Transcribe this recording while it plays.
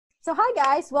So hi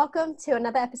guys, welcome to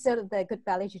another episode of the Good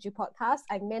Ballet Juju podcast.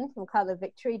 I'm Min from Cloud of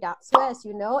Victory Dartswear, as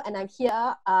you know, and I'm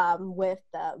here with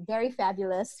the very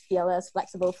fabulous, fearless,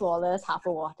 flexible, flawless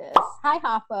Harper Watters. Hi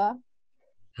Harper.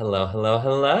 Hello, hello,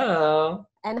 hello.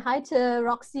 And hi to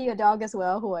Roxy, your dog as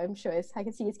well, who I'm sure I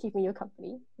can see is keeping you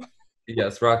company.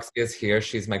 Yes, Roxy is here.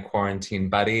 She's my quarantine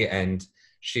buddy, and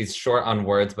she's short on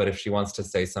words, but if she wants to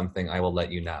say something, I will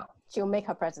let you know. She'll make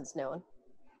her presence known.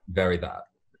 Very that.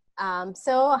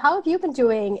 So how have you been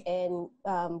doing in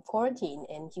quarantine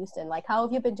in Houston? Like, how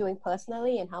have you been doing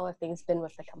personally, and how have things been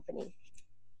with the company?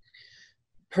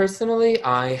 Personally,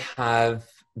 I have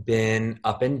been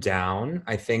up and down.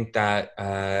 I think that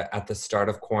at the start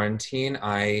of quarantine,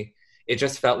 it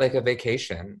just felt like a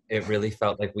vacation. It really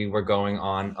felt like we were going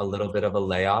on a little bit of a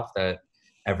layoff that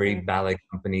every ballet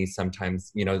company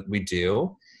sometimes, we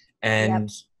do. And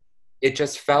It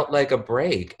just felt like a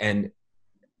break. And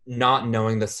not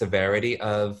knowing the severity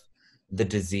of the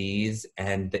disease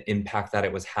and the impact that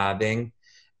it was having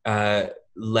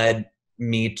led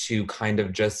me to kind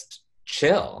of just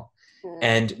chill.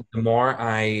 And the more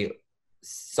I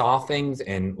saw things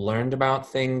and learned about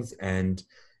things and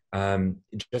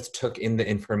just took in the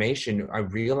information, I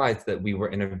realized that we were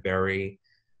in a very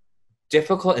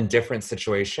difficult and different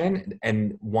situation,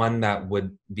 and one that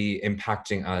would be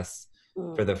impacting us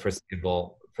for the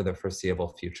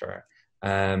foreseeable future.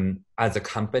 As a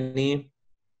company,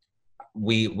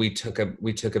 we took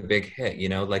a big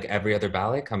hit, like every other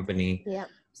ballet company.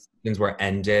 Things were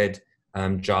ended,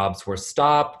 jobs were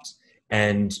stopped,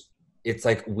 and it's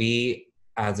like we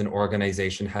as an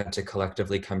organization had to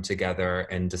collectively come together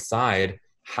and decide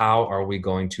how are we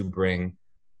going to bring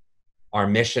our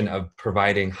mission of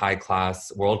providing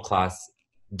high-class, world-class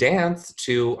dance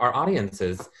to our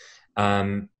audiences.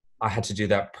 I had to do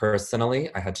that personally.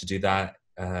 I had to do that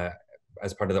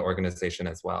as part of the organization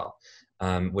as well,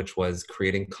 which was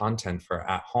creating content for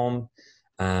at home,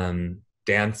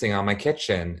 dancing on my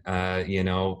kitchen,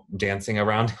 dancing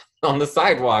around on the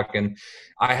sidewalk. And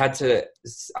I had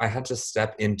to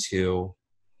step into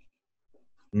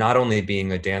not only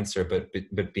being a dancer,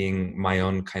 but being my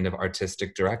own kind of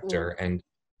artistic director and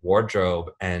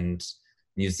wardrobe and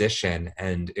musician.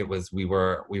 And we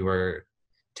were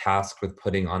tasked with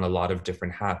putting on a lot of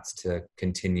different hats to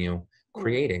continue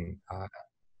creating.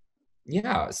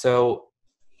 So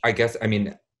I guess,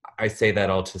 I say that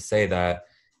all to say that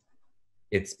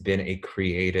it's been a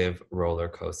creative roller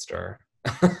coaster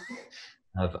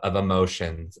of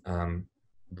emotions.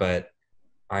 But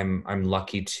I'm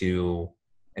lucky to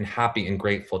and happy and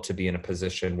grateful to be in a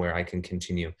position where I can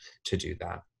continue to do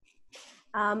that.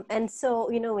 And so,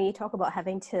 when you talk about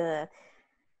having to,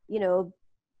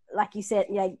 like you said,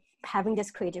 like having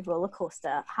this creative roller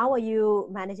coaster, how are you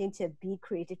managing to be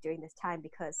creative during this time?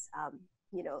 Because,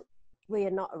 we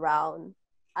are not around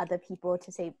other people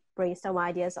to say brainstorm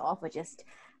ideas off or just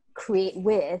create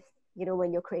with,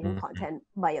 when you're creating content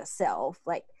by yourself,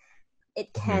 like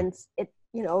it can,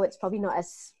 it's probably not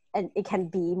as, and it can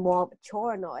be more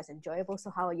mature, not as enjoyable. So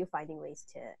how are you finding ways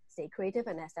to stay creative,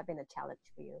 and has that been a challenge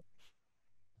for you?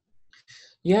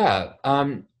 Yeah.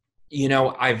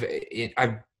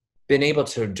 I've been able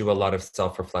to do a lot of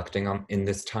self-reflecting in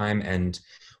this time. And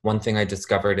one thing I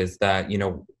discovered is that,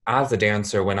 as a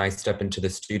dancer, when I step into the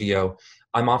studio,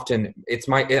 it's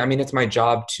my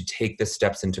job to take the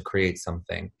steps and to create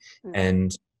something.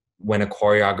 And when a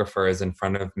choreographer is in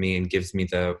front of me and gives me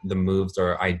the moves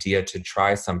or idea to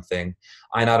try something,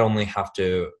 I not only have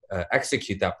to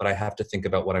execute that, but I have to think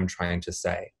about what I'm trying to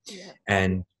say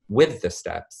and with the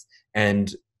steps.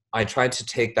 And I tried to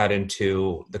take that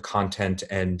into the content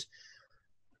and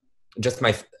just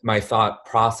my thought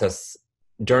process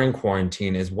during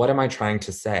quarantine is, what am I trying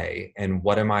to say, and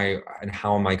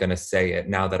how am I going to say it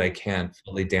now that I can't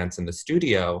fully dance in the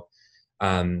studio,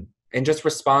 and just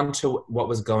respond to what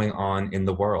was going on in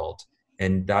the world.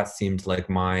 And that seemed like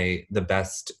the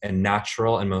best and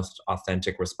natural and most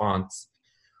authentic response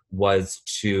was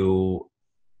to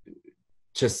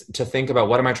think about,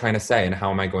 what am I trying to say and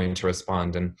how am I going to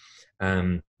respond.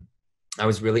 And I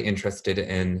was really interested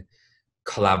in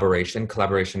collaboration.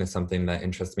 Collaboration is something that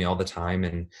interests me all the time,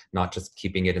 and not just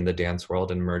keeping it in the dance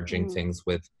world and merging things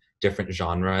with different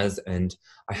genres. And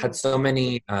I had so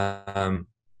many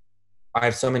I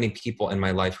have so many people in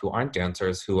my life who aren't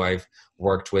dancers who I've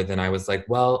worked with, and I was like,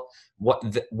 well,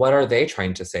 what are they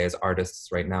trying to say as artists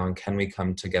right now, and can we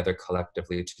come together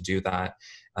collectively to do that,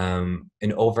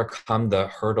 and overcome the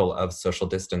hurdle of social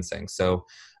distancing? So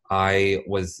I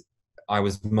was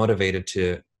motivated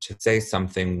to say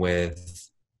something with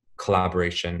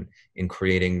collaboration in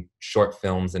creating short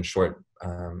films and short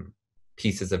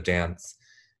pieces of dance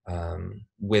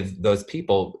with those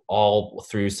people all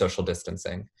through social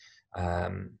distancing.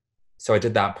 So I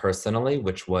did that personally,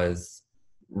 which was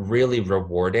really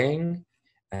rewarding.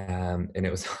 And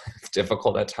it was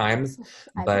difficult at times,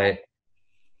 but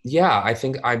yeah, I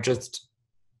think I just,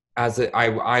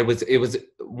 it was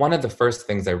one of the first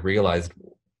things I realized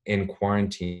in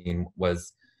quarantine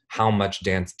was how much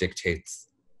dance dictates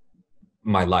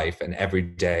my life and every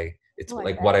day. It's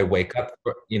like what I wake up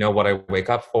for, what I wake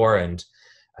up for, and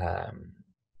um,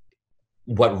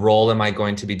 what role am I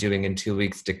going to be doing in 2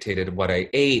 weeks dictated what I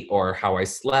ate or how I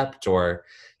slept, or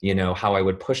how I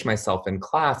would push myself in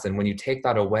class. And when you take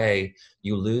that away,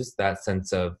 you lose that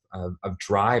sense of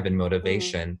drive and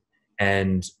motivation.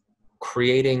 And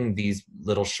creating these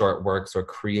little short works, or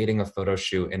creating a photo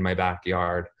shoot in my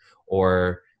backyard,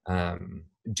 or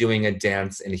doing a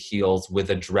dance in heels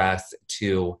with a dress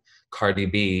to Cardi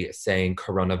B saying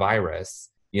coronavirus,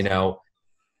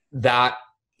 that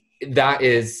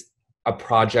is a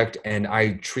project, and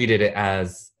I treated it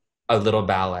as a little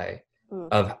ballet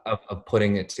of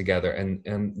putting it together,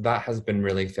 and that has been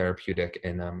really therapeutic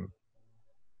in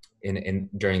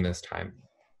during this time.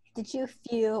 Did you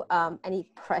feel any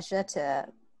pressure to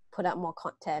put out more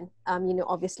content?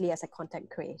 Obviously as a content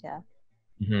creator,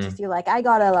 do you feel like I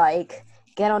gotta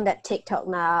get on that TikTok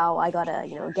now? I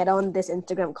gotta get on this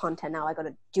Instagram content now. I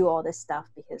gotta do all this stuff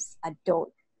because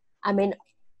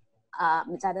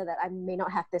it's either that I may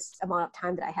not have this amount of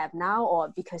time that I have now,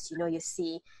 or because you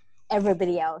see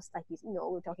everybody else, like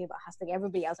we're talking about hustling,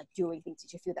 everybody else doing things.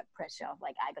 Did you feel that pressure of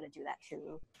I gotta do that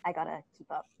too? I gotta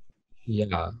keep up.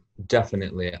 Yeah,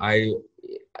 definitely.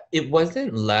 It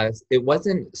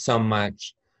wasn't so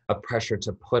much a pressure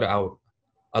to put out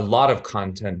a lot of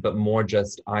content, but more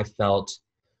just I felt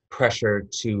pressure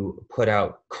to put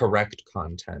out correct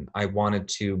content. I wanted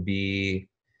to be,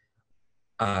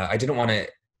 I didn't want to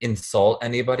insult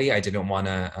anybody. I didn't want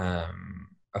to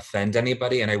offend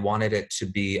anybody, and I wanted it to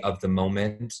be of the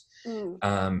moment.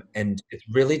 And it's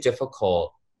really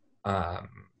difficult. I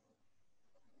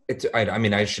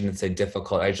shouldn't say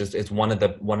difficult. It's one of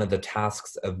the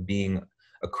tasks of being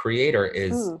a creator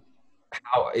is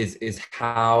how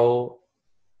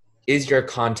is your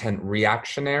content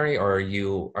reactionary, or are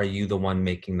you the one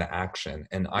making the action?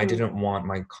 And I didn't want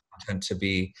my content to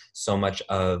be so much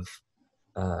of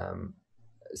a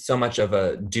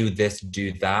do this,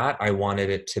 do that. I wanted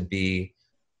it to be,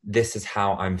 this is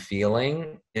how I'm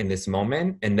feeling in this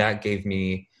moment, and that gave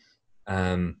me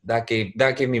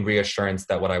reassurance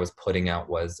that what I was putting out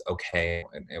was okay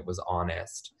and it was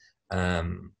honest. I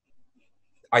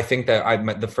think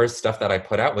that the first stuff that I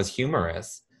put out was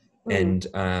humorous and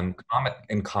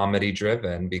comedy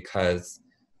driven, because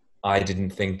I didn't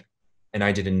think, and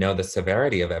I didn't know the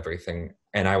severity of everything,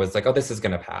 and I was like, oh, this is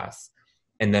gonna pass.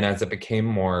 And then as it became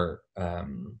more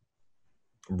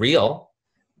real,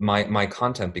 my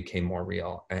content became more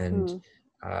real, and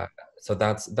so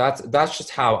that's just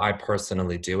how I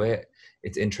personally do it.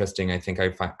 It's interesting. I think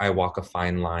I walk a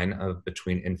fine line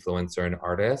between influencer and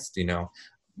artist.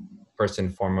 First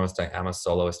and foremost, I am a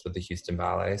soloist with the Houston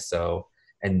Ballet. So,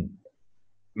 and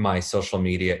my social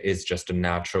media is just a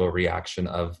natural reaction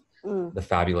of the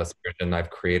fabulous version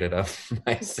I've created of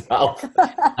myself.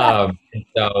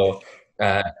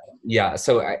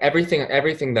 So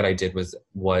everything that I did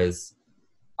was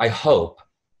I hope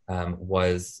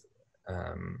was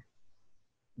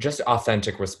just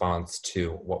authentic response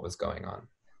to what was going on.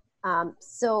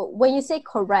 So when you say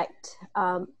correct,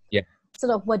 yeah,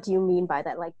 sort of what do you mean by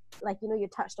that? Like you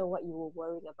touched on what you were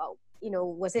worrying about.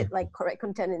 Was it correct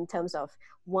content in terms of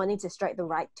wanting to strike the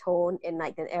right tone in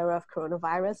the era of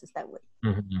coronavirus? Is that what?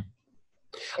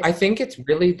 I think it's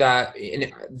really that.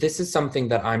 This is something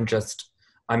that I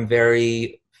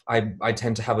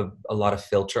tend to have a lot of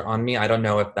filter on me. I don't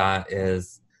know if that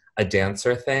is a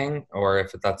dancer thing or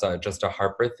if that's just a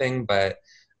Harper thing, but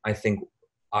I think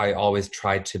I always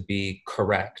try to be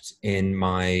correct in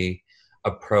my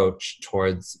approach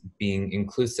towards being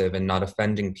inclusive and not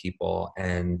offending people,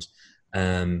 and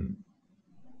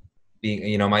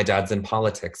being, my dad's in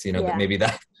politics, maybe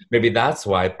that's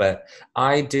why, but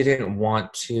I didn't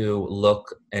want to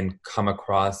look and come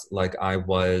across like I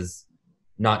was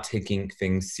not taking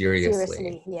things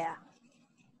seriously.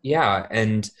 Yeah.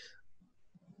 And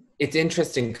it's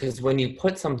interesting because when you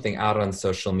put something out on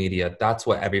social media, that's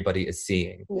what everybody is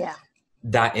seeing. Yeah.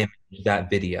 That image, that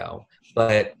video.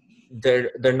 But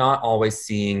they're not always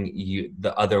seeing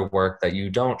the other work that you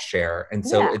don't share. And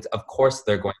so it's, of course,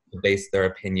 they're going to base their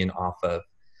opinion off of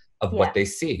what they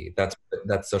see. That's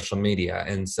social media.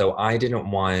 And so I didn't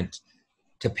want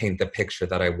to paint the picture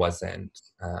that I wasn't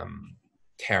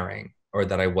caring or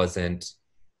that I wasn't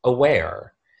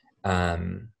aware.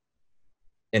 Um,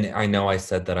 and I know I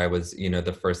said that I was, you know,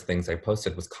 the first things I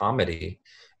posted was comedy,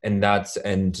 and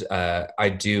I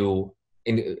do,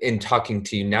 in talking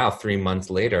to you now 3 months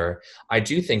later, I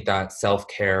do think that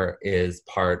self-care is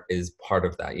part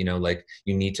of that, you know, like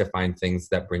you need to find things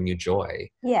that bring you joy.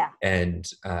 Yeah.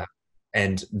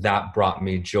 And that brought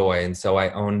me joy, and so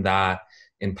I own that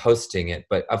in posting it.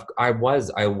 But I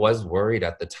was worried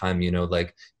at the time, you know,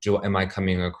 like, am I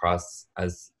coming across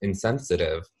as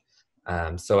insensitive?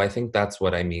 So I think that's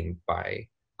what I mean by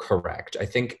correct. I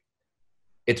think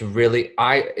it's really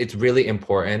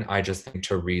important, I just think,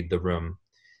 to read the room.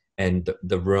 And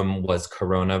the room was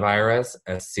coronavirus,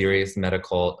 a serious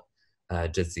medical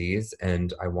disease,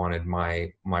 and I wanted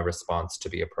my response to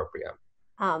be appropriate.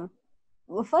 Um,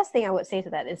 the first thing I would say to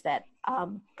that is that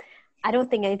I don't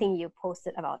think anything you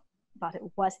posted about it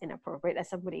was inappropriate. As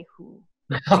somebody who,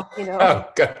 like, you know, Oh,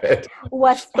 good.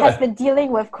 has been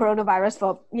dealing with coronavirus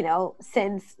for, you know,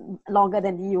 since longer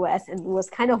than the US, and was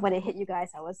kind of when it hit you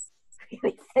guys, I was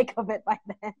really sick of it by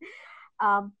then.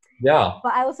 Yeah.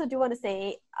 But I also do want to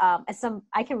say,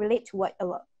 I can relate to a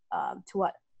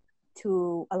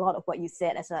lot of what you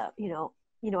said. As a,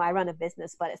 I run a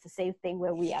business, but it's the same thing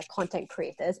where we are content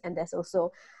creators, and there's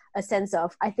also a sense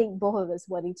of, I think, both of us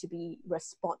wanting to be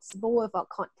responsible with our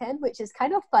content, which is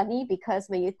kind of funny because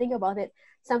when you think about it,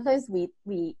 sometimes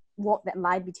we walk that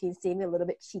line between seeming a little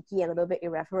bit cheeky and a little bit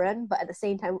irreverent, but at the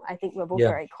same time, I think we're both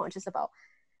very conscious about,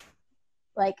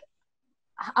 like,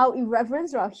 our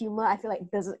irreverence or our humor. I feel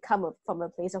like doesn't come from a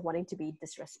place of wanting to be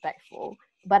disrespectful,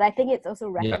 but I think it's also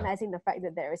recognizing the fact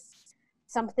that there is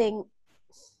something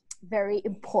very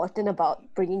important about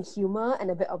bringing humor and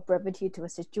a bit of brevity to a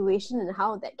situation, and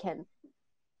how that can,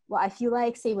 I feel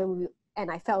like, say,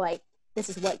 and I felt like this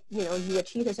is what, you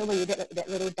achieved as well when you did, like, that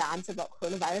little dance about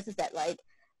coronavirus, is that, like,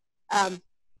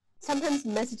 sometimes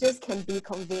messages can be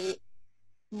conveyed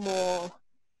more,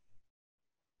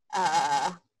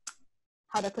 how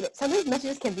to put it, sometimes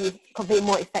messages can be conveyed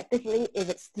more effectively if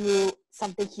it's through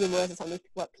something humorous and something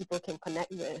what people can connect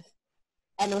with.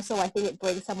 And also, I think it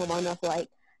brings some amount of, like,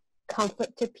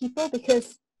 comfort to people,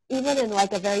 because even in,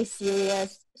 like, a very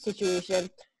serious situation,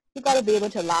 you got to be able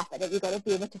to laugh at it. You got to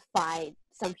be able to find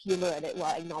some humor in it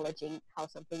while acknowledging how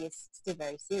something is still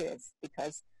very serious,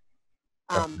 because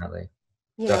Definitely.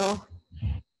 know,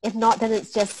 if not, then it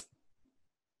just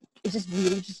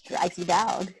really just drags you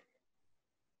down.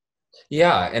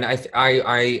 Yeah, and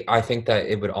I think that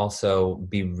it would also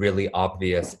be really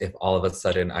obvious if all of a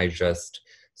sudden I just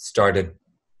started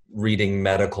reading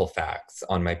medical facts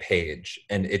on my page,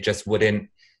 and it just wouldn't.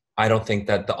 I don't think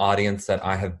that the audience that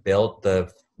I have built,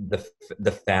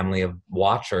 the family of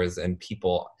watchers and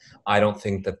people, I don't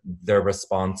think that their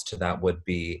response to that would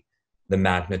be the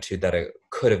magnitude that it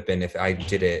could have been if I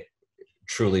did it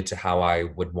truly to how I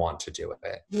would want to do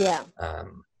it. Yeah.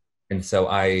 And so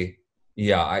I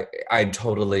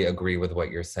totally agree with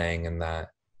what you're saying, and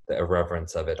that the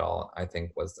irreverence of it all, I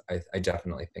think I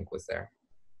definitely think was there.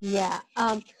 Yeah.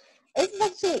 It's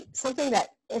actually something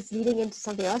that is leading into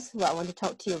something else what I want to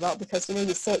talk to you about, because,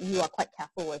 you said you are quite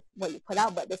careful with what you put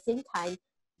out, but at the same time,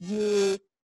 you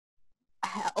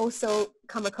also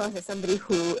come across as somebody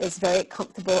who is very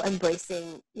comfortable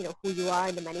embracing, who you are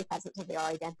and the many facets of your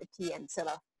identity, and sort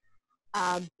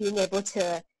of being able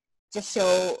to just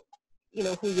show,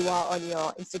 who you are on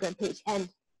your Instagram page. And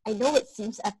I know it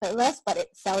seems effortless, but it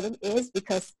seldom is,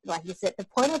 because, like you said, the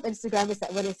point of Instagram is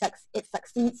that when it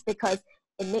succeeds because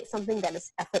it makes something that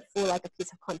is effortful, like a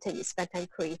piece of content you spend time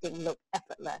creating, look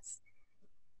effortless.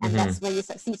 And that's when you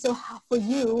succeed. So for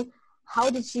you,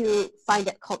 how did you find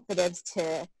that confidence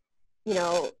to,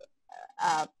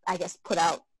 I guess, put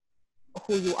out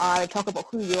who you are and talk about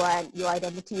who you are and your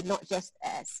identity, not just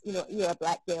as, you're a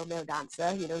Black male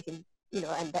dancer, you can,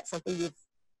 and that's something you've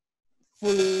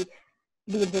fully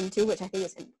leaned into, which I think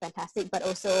is fantastic, but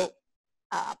also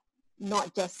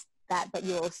not just that, but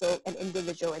you're also an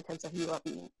individual in terms of you are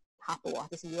being Harper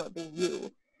Watters and you are being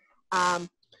you.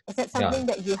 Is that something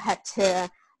that you had to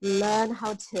learn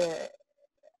how to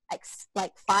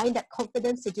like find that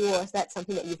confidence to do, or is that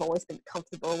something that you've always been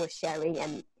comfortable with sharing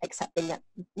and accepting that,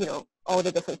 all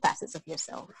the different facets of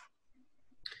yourself?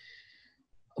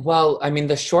 Well, I mean,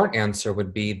 the short answer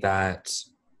would be that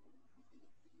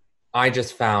I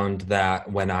just found that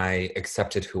when I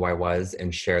accepted who I was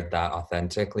and shared that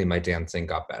authentically, my dancing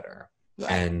got better.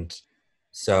 Right. And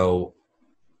so,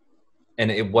 and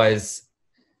it was,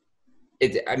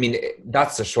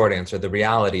 that's the short answer. The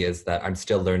reality is that I'm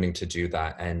still learning to do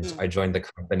that. And I joined the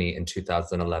company in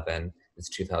 2011, it's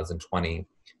 2020,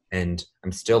 and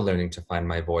I'm still learning to find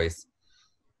my voice.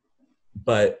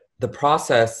 But the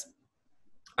process,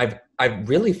 I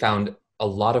really found a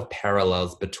lot of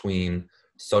parallels between my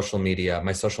social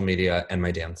media and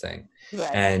my dancing. Right.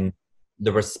 And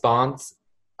the response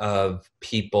of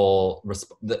people,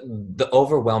 the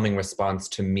overwhelming response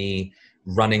to me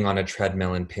running on a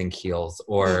treadmill in pink heels,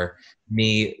 or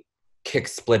me kick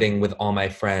splitting with all my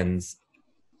friends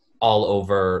all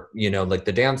over, like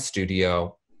the dance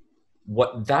studio,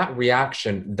 what that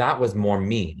reaction, that was more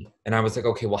me. And I was like,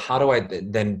 okay, well, how do I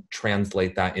then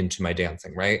translate that into my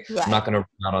dancing, right? Right. I'm not going to run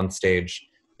out on stage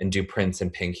and do Prince in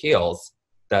pink heels.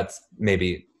 That's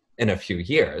maybe in a few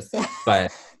years,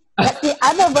 but that's the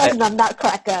other version of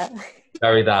Nutcracker.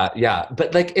 Sorry that, yeah.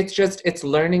 But like, it's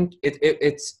learning,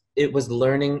 it was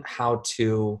learning how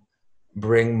to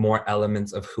bring more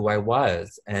elements of who I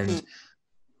was. And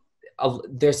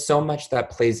there's so much that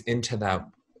plays into that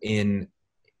in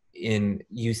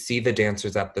you see the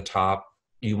dancers at the top,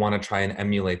 you want to try and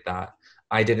emulate that.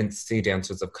 I didn't see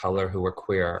dancers of color who were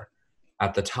queer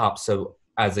at the top. So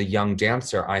as a young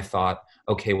dancer, I thought,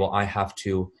 okay, well, I have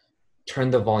to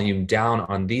turn the volume down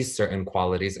on these certain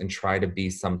qualities and try to be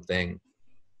something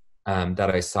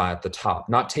that I saw at the top.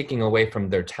 Not taking away from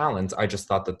their talents, I just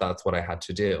thought that that's what I had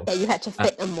to do. That you had to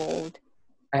fit a mold.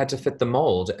 I had to fit the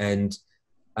mold. And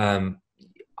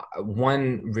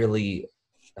one really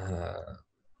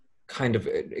kind of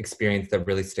experience that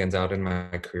really stands out in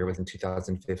my career was in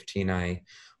 2015.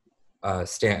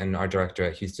 Stanton, our director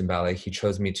at Houston Ballet, he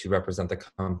chose me to represent the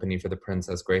company for the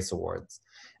Princess Grace Awards.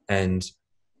 And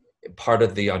part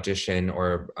of the audition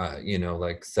or,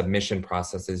 like submission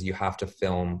process is you have to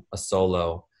film a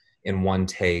solo in one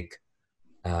take,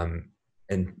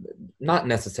 and not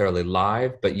necessarily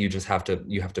live, but you have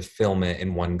to film it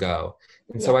in one go.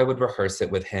 And so I would rehearse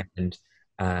it with him, and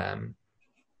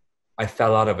I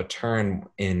fell out of a turn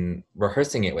in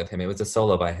rehearsing it with him. It was a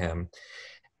solo by him.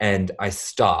 And I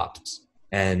stopped,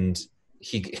 and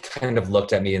he kind of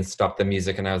looked at me and stopped the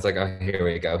music. And I was like, oh, here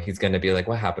we go. He's going to be like,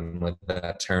 what happened with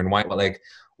that turn?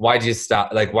 Why'd you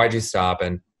stop? Why'd you stop?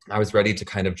 And I was ready to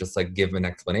kind of just like give an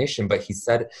explanation. But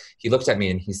he looked at me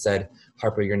and he said,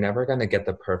 Harper, you're never going to get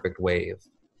the perfect wave.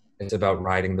 It's about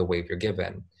riding the wave you're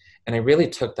given. And I really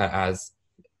took that as,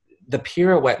 the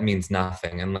pirouette means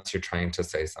nothing unless you're trying to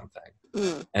say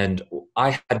something. And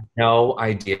I had no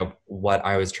idea what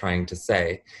I was trying to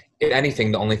say. If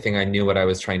anything, the only thing I knew what I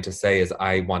was trying to say is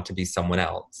I want to be someone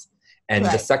else. And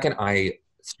the second I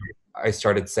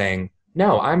started saying,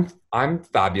 no, I'm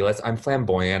fabulous, I'm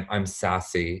flamboyant, I'm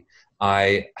sassy,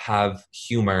 I have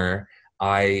humor,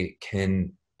 I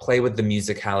can play with the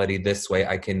musicality this way,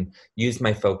 I can use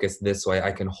my focus this way,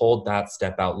 I can hold that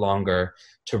step out longer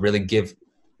to really give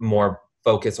more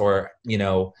focus, or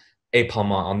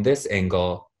épaulement on this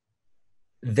angle,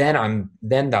 then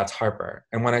that's Harper.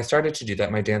 And when I started to do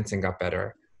that, my dancing got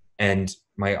better and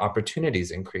my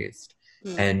opportunities increased.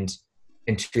 And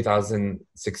in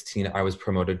 2016 I was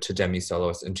promoted to demi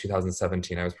soloist. In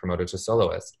 2017 I was promoted to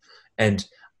soloist. And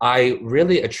I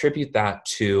really attribute that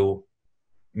to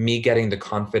me getting the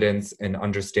confidence and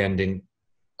understanding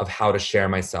of how to share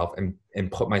myself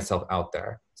and put myself out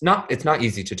there. It's not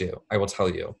easy to do, I will tell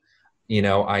you.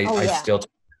 I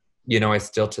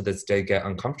still to this day get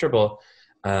uncomfortable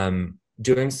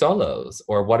doing solos,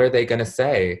 or what are they going to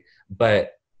say?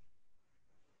 But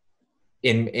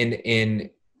in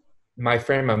my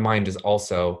frame of mind is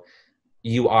also,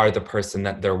 you are the person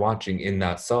that they're watching in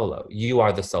that solo. You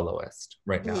are the soloist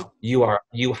right now.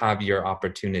 You have your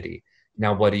opportunity.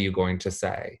 Now, what are you going to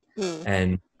say?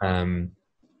 And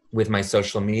with my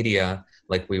social media,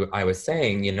 like I was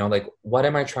saying, what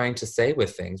am I trying to say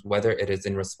with things, whether it is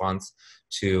in response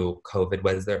to COVID,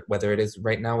 whether it is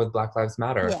right now with Black Lives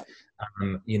Matter,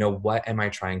 what am I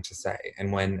trying to say?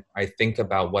 And when I think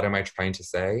about what am I trying to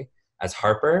say as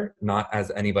Harper, not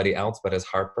as anybody else, but as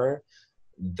Harper,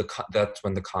 that's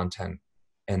when the content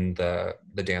and the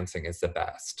dancing is the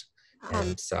best.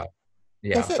 And so,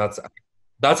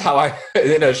 that's how I,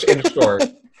 in short,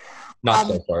 not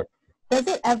so short. Does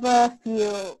it ever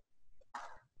feel,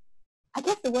 I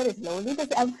guess the word is lonely, does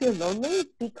it ever feel lonely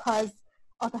because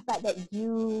of the fact that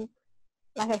you,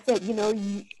 like I said,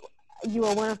 you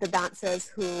are one of the dancers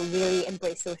who really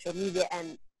embrace social media,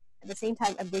 and at the same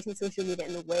time embracing social media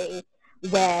in a way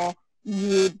where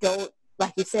you don't,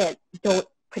 like you said, don't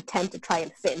pretend to try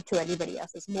and fit into anybody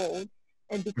else's mold.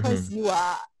 And because you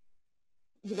are,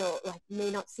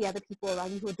 may not see other people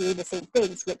around you who are doing the same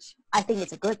things, which I think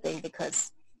is a good thing,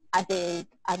 because I think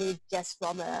just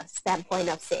from a standpoint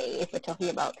of, say, if we're talking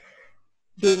about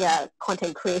being a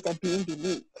content creator, being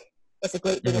unique, it's a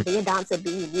great thing. And being a dancer,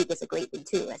 being unique is a great thing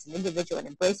too, as an individual, and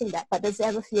embracing that. But does it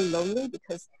ever feel lonely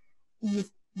because you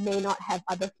may not have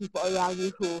other people around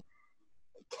you who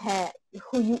care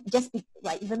who you just be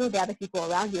like, even though there are other people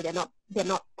around you, they're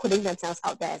not putting themselves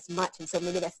out there as much, and so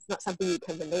maybe that's not something you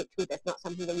can relate to. That's not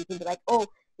something that you can be like, oh,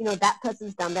 that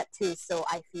person's done that too, so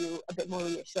I feel a bit more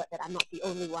reassured that I'm not the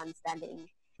only one standing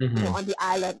on the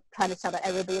island trying to shout at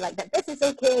everybody like that this is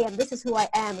okay and this is who I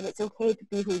am and it's okay to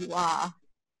be who you are.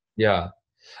 Yeah.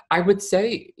 I would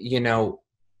say,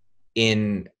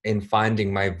 in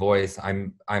finding my voice,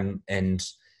 I'm and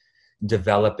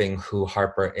developing who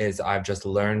Harper is, I've just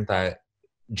learned that,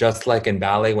 just like in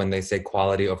ballet when they say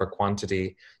quality over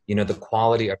quantity, the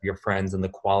quality of your friends and the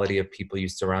quality of people you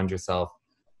surround yourself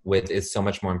with is so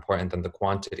much more important than the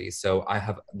quantity. So I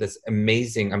have this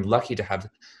I'm lucky to have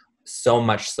so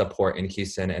much support in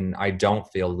Houston, and I don't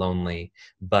feel lonely.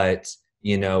 But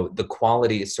the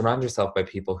quality, surround yourself by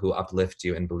people who uplift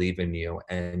you and believe in you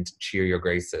and cheer your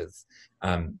graces.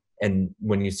 And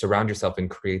when you surround yourself and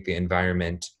create the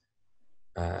environment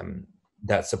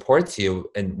that supports you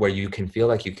and where you can feel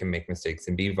like you can make mistakes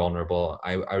and be vulnerable,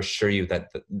 I assure you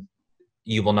that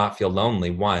you will not feel lonely,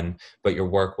 one, but your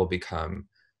work will become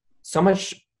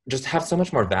just have so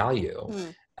much more value.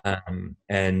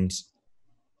 And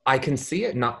I can see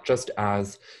it not just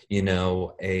as,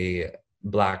 a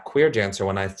Black queer dancer.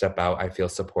 When I step out, I feel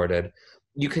supported.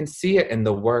 You can see it in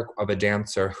the work of a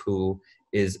dancer who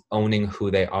is owning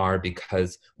who they are,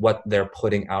 because what they're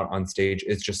putting out on stage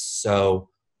is just so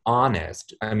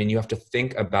honest. I mean, you have to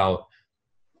think about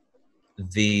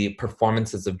the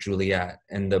performances of Juliet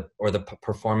and the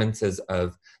performances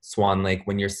of Swan Lake.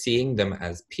 When you're seeing them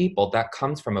as people, that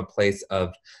comes from a place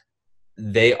of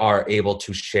they are able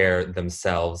to share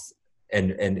themselves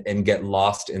and get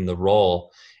lost in the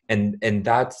role. And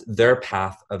that's their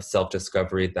path of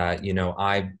self-discovery that,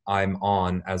 I'm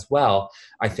on as well.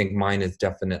 I think mine is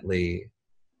definitely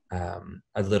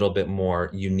a little bit more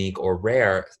unique or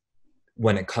rare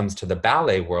when it comes to the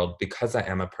ballet world, because I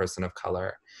am a person of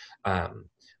color.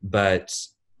 But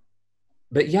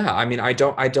yeah, I mean, I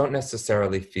don't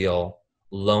necessarily feel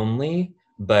lonely,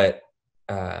 but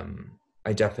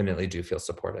I definitely do feel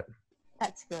supported.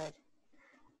 That's good.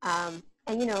 And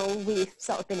we've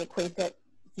sort of been acquainted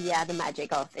via the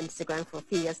magic of Instagram for a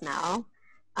few years now.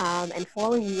 And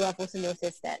following you, I've also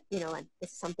noticed that, and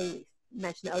this is something we've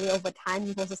mentioned earlier, over time,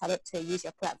 you've also started to use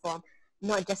your platform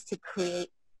not just to create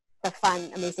the fun,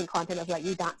 amazing content of like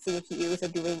you dancing with you, or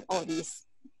doing all these,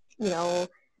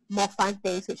 more fun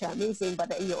things which are amazing, but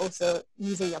that you're also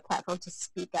using your platform to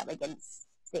speak up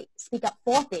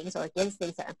for things or against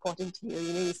things that are important to you.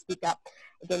 You speak up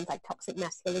against like toxic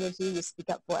masculinity, you speak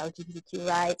up for LGBTQ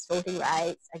rights, voting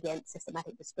rights, against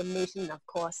systematic discrimination, and of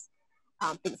course,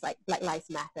 things like Black Lives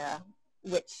Matter,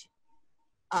 which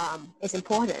is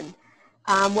important.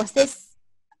 Was this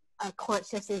a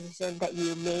conscious decision that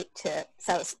you made to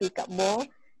sort of speak up more?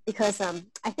 Because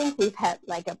I think we've had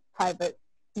like a private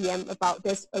DM about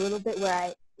this a little bit, where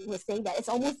I was saying that it's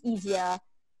almost easier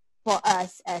for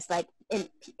us as like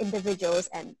individuals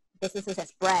and businesses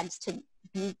as brands to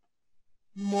be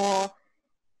more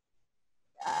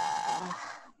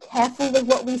careful with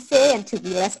what we say and to be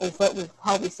less overt with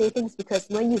how we say things, because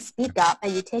when you speak up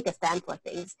and you take a stand for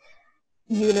things,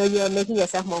 you're making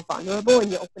yourself more vulnerable and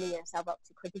you're opening yourself up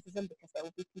to criticism, because there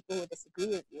will be people who disagree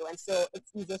with you. And so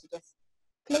it's easier to just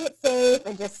play it safe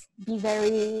and just be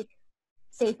very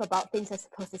safe about things, as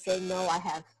opposed to saying, no, I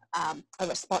have a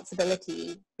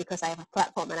responsibility because I have a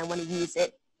platform and I want to use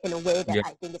it in a way that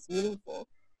I think is meaningful.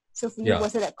 So for you,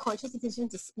 was it a conscious decision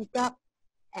to speak up?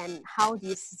 And how do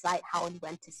you decide how and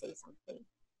when to say something?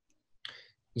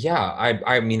 Yeah,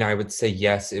 I mean, I would say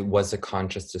yes, it was a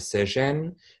conscious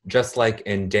decision. Just like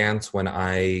in dance, when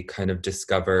I kind of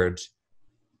discovered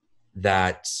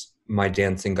that my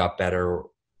dancing got better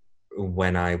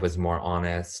when I was more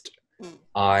honest.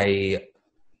 I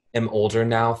am older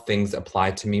now, things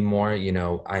apply to me more.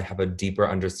 I have a deeper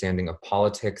understanding of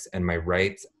politics and my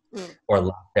rights, or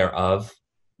lack thereof,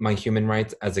 my human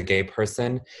rights as a gay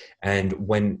person. And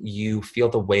when you feel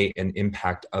the weight and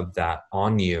impact of that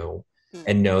on you,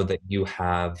 and know that you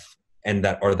have,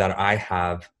 that I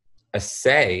have a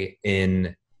say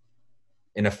in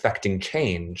affecting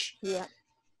change,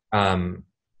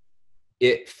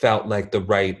 it felt like the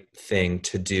right thing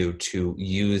to do, to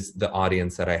use the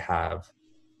audience that I have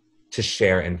to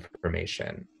share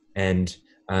information. And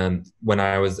when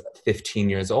I was 15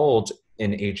 years old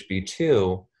in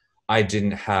HB2, I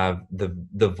didn't have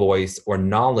the voice or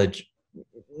knowledge,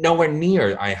 nowhere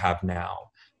near I have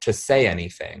now, to say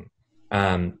anything.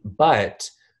 But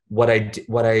what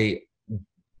I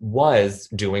was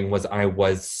doing was, I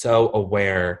was so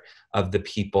aware of the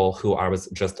people who I was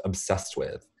just obsessed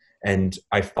with, and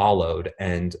I followed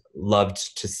and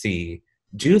loved to see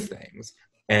do things.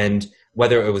 And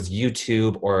whether it was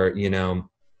YouTube or,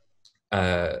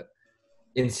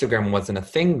 Instagram wasn't a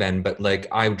thing then, but like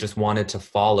I just wanted to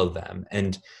follow them.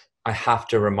 And I have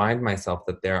to remind myself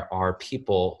that there are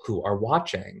people who are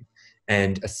watching,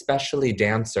 and especially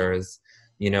dancers.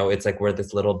 It's like we're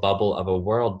this little bubble of a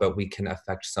world, but we can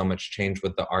affect so much change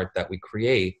with the art that we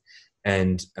create,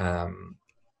 and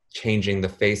changing the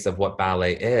face of what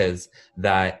ballet is,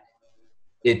 that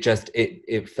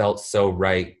it felt so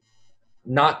right,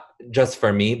 not just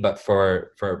for me, but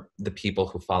for the people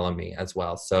who follow me as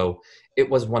well. So it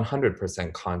was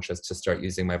 100% conscious to start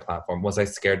using my platform. Was I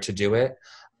scared to do it?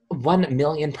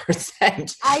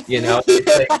 1,000,000%. I You feel know, you.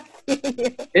 it's like, I feel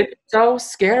you. it's so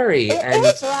scary, It and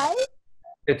is, right?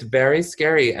 it's very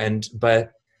scary.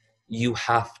 But you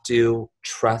have to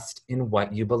trust in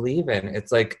what you believe in.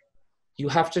 It's like, you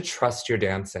have to trust your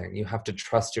dancing. You have to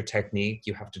trust your technique.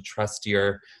 You have to trust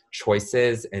your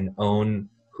choices and own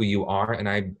who you are. And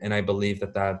I believe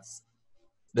that that's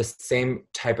the same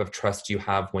type of trust you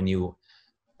have when you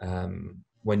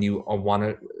want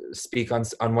to speak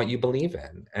on what you believe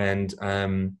in. And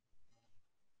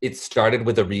it started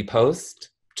with a repost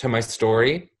to my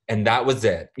story, and that was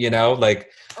it.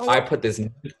 Like, I put this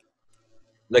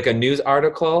like a news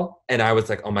article, and I was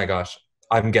like, oh my gosh,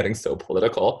 I'm getting so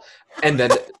political. And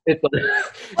then it's like,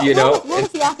 What was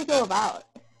the article about?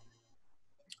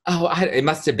 It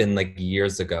must have been like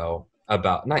years ago,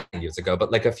 not years ago,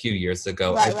 but like a few years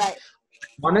ago. Right. I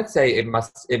want to say it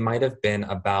might have been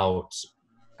about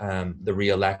the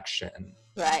re-election.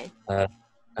 Right. And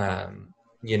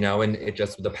it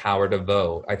just, the power to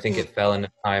vote. I think it fell in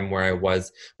a time where it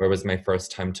was my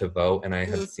first time to vote, and I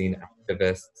had seen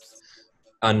activists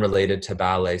unrelated to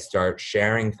ballet start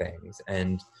sharing things.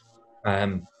 And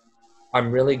I'm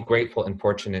really grateful and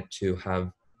fortunate to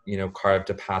have, carved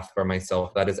a path for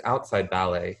myself that is outside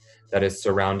ballet, that is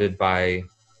surrounded by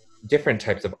different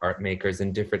types of art makers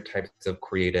and different types of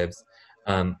creatives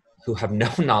who have no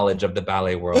knowledge of the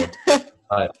ballet world,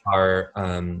 but are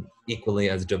equally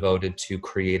as devoted to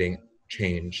creating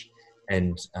change,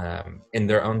 and in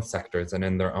their own sectors and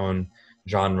in their own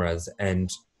genres. And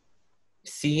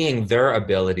seeing their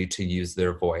ability to use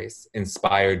their voice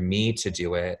inspired me to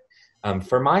do it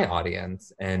for my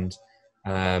audience. And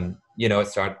it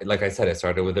started, like I said, it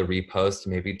started with a repost,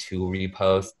 maybe 2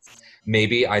 reposts.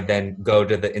 Maybe I then go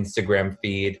to the Instagram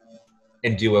feed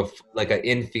and do an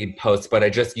in-feed post, but I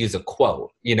just use a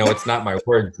quote. It's not my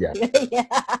words yet. Yeah,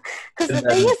 because the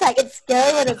thing is, like, it's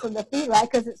scary when it's on the feed, right?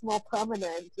 Because it's more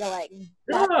permanent. You're like,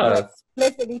 you're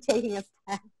explicitly taking a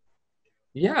stand.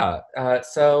 Yeah.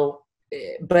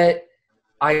 But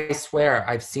I swear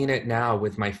I've seen it now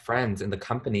with my friends in the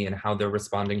company and how they're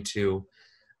responding to,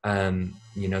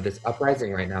 this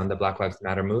uprising right now in the Black Lives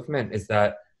Matter movement, is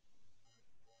that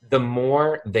the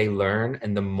more they learn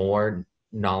and the more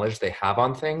knowledge they have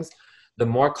on things, the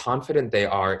more confident they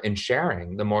are in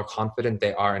sharing, the more confident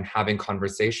they are in having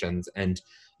conversations. And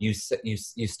you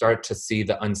start to see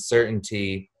the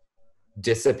uncertainty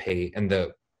dissipate and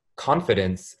the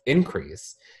confidence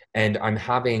increase. And I'm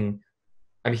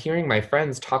hearing my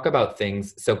friends talk about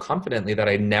things so confidently that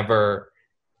I never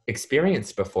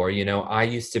experienced before. I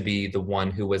used to be the one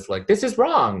who was like, this is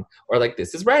wrong, or like,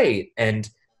 this is right. And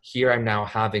here I'm now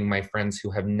having my friends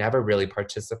who have never really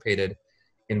participated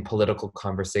in political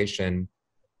conversation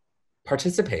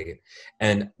participate.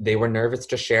 And they were nervous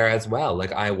to share as well,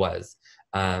 like I was.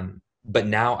 But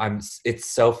now it's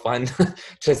so fun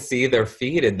to see their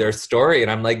feed and their story.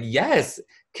 And I'm like, yes,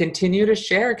 continue to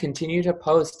share, continue to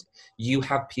post. You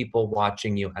have people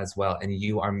watching you as well, and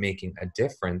you are making a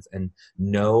difference. And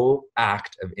no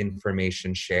act of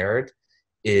information shared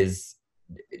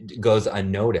goes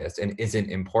unnoticed and isn't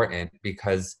important,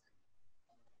 because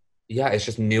it's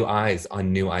just new eyes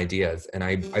on new ideas. And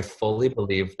I fully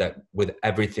believe that with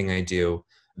everything I do,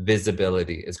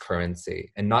 visibility is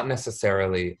currency, and not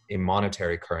necessarily a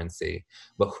monetary currency,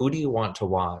 but who do you want to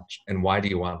watch and why do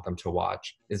you want them to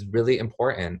watch is really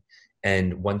important.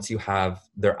 And once you have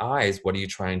their eyes, what are you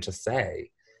trying to say?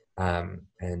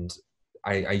 And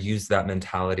I use that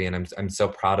mentality, and I'm so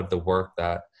proud of the work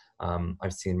that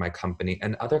I've seen my company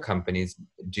and other companies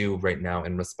do right now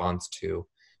in response to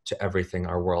everything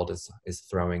our world is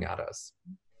throwing at us.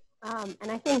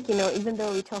 And I think, even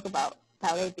though we talk about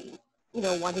ballet being,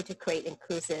 wanting to create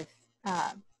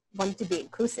wanting to be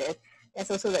inclusive,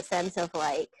 there's also the sense of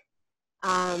like,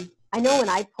 I know when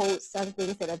I post some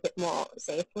things that are a bit more,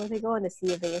 say, political on the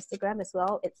sea of the Instagram as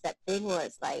well, it's that thing where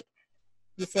it's like,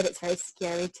 you said it's very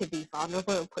scary to be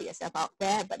vulnerable and put yourself out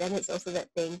there, but then it's also that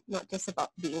thing, not just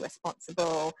about being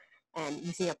responsible and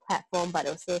using a platform, but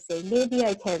also saying, maybe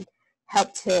I can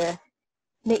help to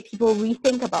make people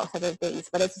rethink about certain things,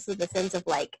 but it's also the sense of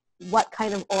like, what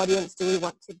kind of audience do we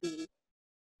want to be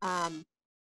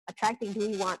attracting? Do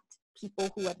we want people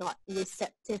who are not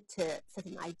receptive to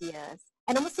certain ideas?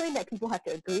 And I'm not saying that people have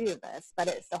to agree with us, but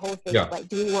it's the whole thing of like,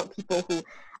 do we want people who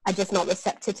are just not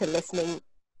receptive to listening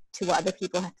to what other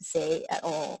people have to say at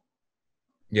all?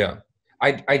 Yeah.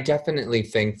 I definitely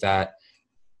think that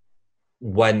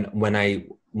when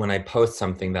I post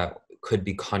something that could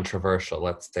be controversial,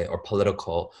 let's say, or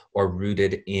political, or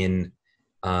rooted in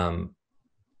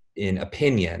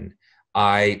opinion,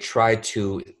 I try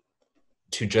to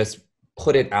just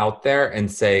put it out there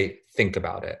and say, think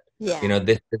about it. Yeah. You know,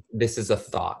 this is a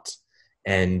thought.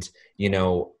 And, you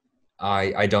know,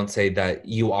 I don't say that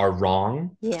you are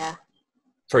wrong. Yeah.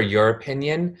 For your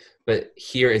opinion, but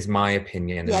here is my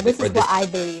opinion. Yeah, this is what I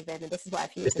believe in, and this is what I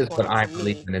feel is important. This is what I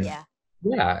believe in. And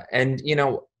yeah, and you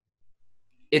know,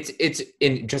 it's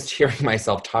in just hearing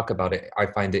myself talk about it, I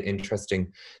find it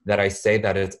interesting that I say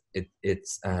that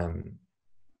it's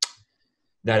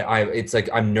like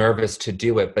I'm nervous to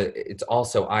do it, but it's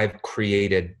also I've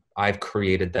created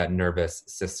that nervous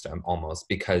system almost,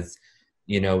 because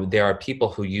you know, there are people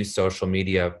who use social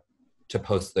media to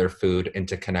post their food and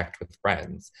to connect with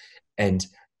friends, and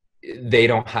they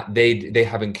don't have they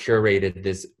haven't curated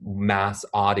this mass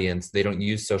audience. They don't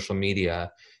use social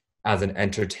media as an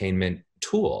entertainment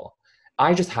tool.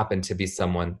 I just happen to be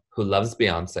someone who loves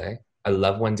Beyonce. I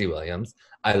love Wendy Williams.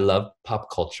 I love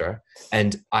pop culture,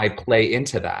 and I play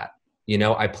into that. You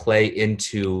know, I play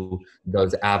into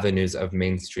those avenues of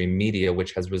mainstream media,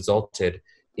 which has resulted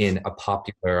in a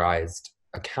popularized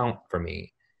account for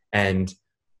me. And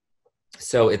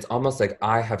so it's almost like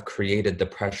I have created the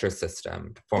pressure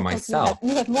system for it's myself.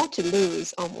 Like you have more to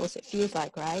lose, almost, it feels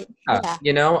like, right? Yeah.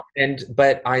 You know,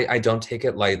 but I don't take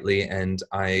it lightly, and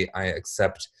I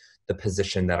accept the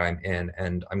position that I'm in,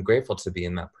 and I'm grateful to be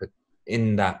in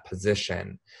that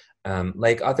position.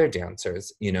 Like other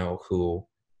dancers, you know, who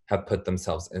have put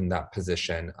themselves in that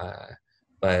position.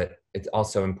 But it's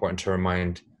also important to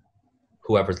remind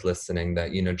whoever's listening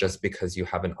that, you know, just because you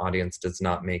have an audience does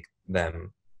not make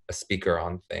them a speaker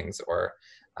on things, or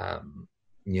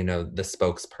you know, the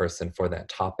spokesperson for that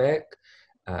topic.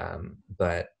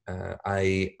 But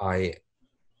I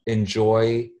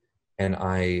enjoy, and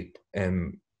I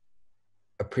am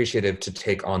appreciative to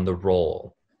take on the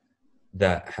role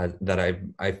that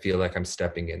I feel like I'm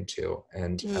stepping into,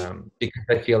 and because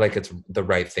I feel like it's the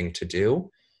right thing to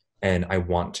do, and I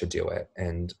want to do it,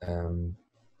 and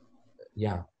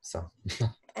yeah, so.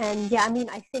 And yeah, I mean,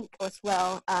 I think as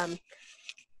well,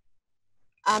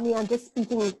 I mean, I'm just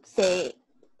speaking, say,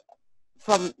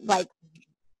 from like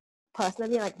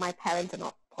personally, like my parents are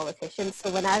not politicians, so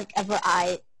whenever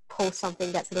I post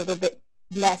something that's a little bit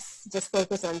less just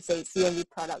focused on, say, CMV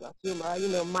product or humor, you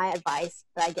know, my advice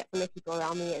that I get from the people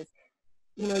around me is,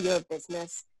 you know, you're a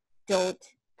business, don't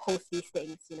post these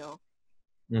things, you know.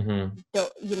 Mm-hmm.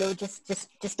 Don't, you know,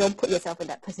 just don't put yourself in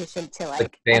that position to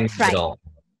like stay in the middle.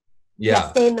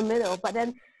 Yeah, stay in the middle. But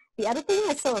then the other thing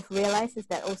I sort of realized is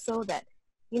that also that,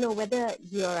 you know, whether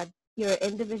you're an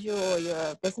individual or you're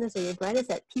a business or your brand, is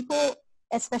that people,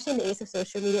 especially in the age of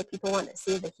social media, people want to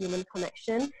see the human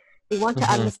connection. They want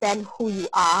to understand who you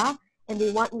are, and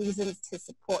they want reasons to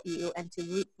support you and to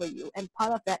root for you. And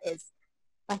part of that is,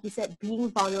 like you said, being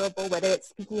vulnerable, whether it's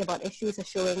speaking about issues or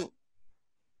showing,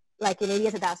 like maybe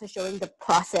as a dancer, showing the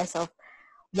process of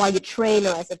while you train,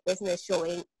 or as a business,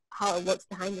 showing how it works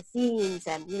behind the scenes,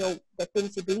 and, you know, the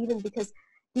things you believe in, because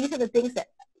these are the things that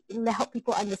help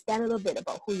people understand a little bit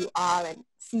about who you are and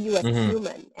see you as a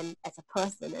human and as a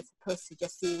person, as opposed to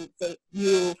just seeing, say,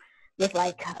 you with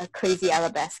like a crazy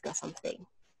arabesque or something.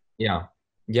 Yeah.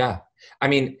 I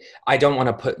mean, I don't want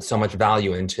to put so much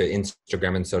value into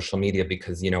Instagram and social media,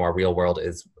 because, you know, our real world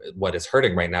is what is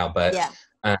hurting right now. But,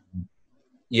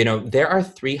 you know, there are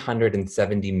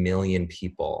 370 million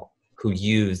people who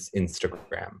use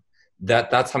Instagram.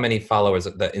 That's how many followers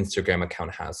the Instagram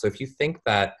account has. So if you think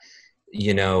that,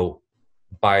 you know,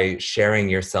 by sharing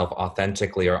yourself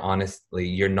authentically or honestly,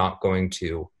 you're not going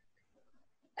to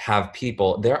have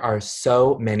people, there are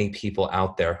so many people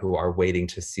out there who are waiting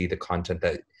to see the content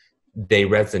that they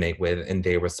resonate with and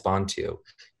they respond to.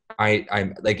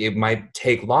 I'm like, it might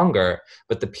take longer,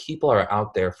 but the people are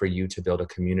out there for you to build a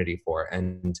community for.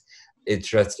 And it's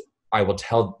just, I will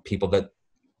tell people that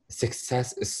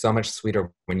success is so much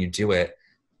sweeter when you do it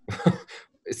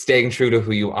staying true to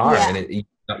who you are. And it,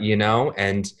 you know,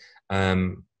 and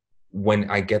when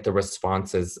I get the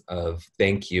responses of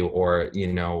thank you, or,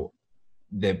 you know,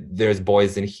 there's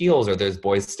boys in heels, or there's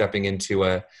boys stepping into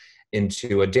a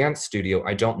dance studio,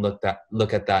 I don't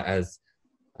look at that as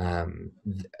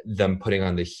them putting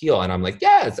on the heel, and I'm like,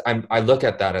 yes, I look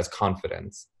at that as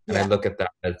confidence, and I look at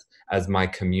that as my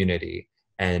community,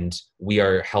 and we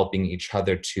are helping each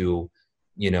other to,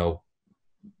 you know,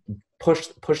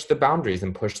 push the boundaries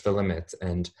and push the limits,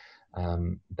 and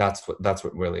that's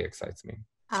what really excites me.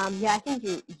 Yeah, I think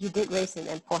you did raise an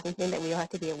important thing that we all have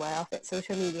to be aware of, that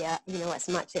social media, you know, as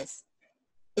much as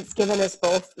it's given us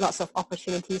both lots of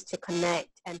opportunities to connect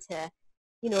and to,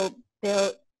 you know,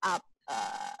 build up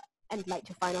and like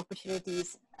to find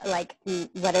opportunities, like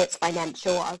whether it's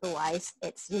financial or otherwise,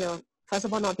 it's, you know, first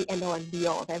of all, not the end all and be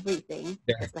all of everything.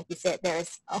 Yeah. Because like you said, there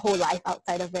is a whole life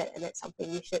outside of it, and it's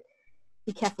something we should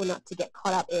be careful not to get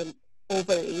caught up in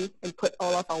overly and put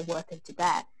all of our worth into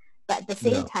that. But at the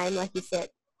same time, like you said,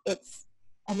 it's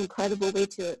an incredible way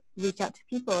to reach out to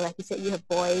people. Like you said, you have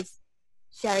boys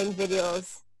sharing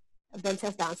videos of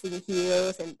themselves dancing in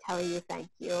heels and telling you thank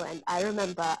you. And I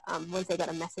remember once I got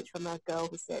a message from a girl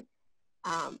who said,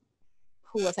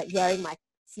 who was like wearing my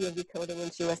CMV clothing,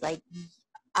 and she was like,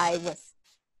 I was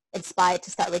inspired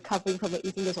to start recovering from an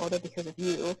eating disorder because of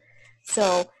you.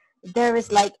 So there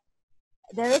is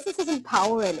a certain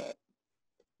power in it.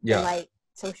 Yeah. Like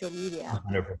social media.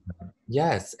 100%.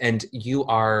 Yes, and you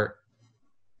are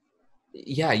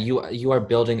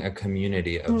building a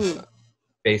community of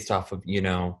based off of, you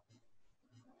know,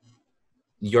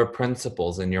 your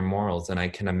principles and your morals. And I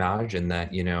can imagine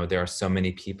that, you know, there are so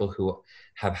many people who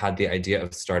have had the idea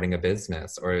of starting a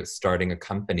business or starting a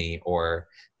company or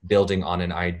building on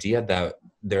an idea that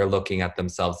they're looking at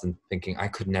themselves and thinking, I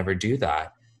could never do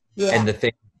that. Yeah. And the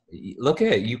thing, look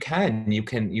at it, you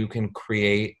can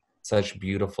create such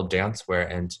beautiful dancewear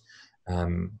and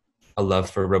a love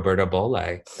for Roberta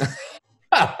Ballet.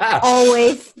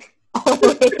 Always.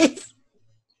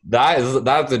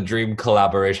 That's a dream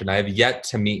collaboration. I have yet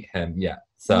to meet him yet.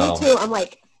 So me too. I'm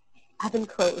like, I've been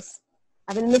close.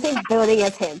 I've been in the same building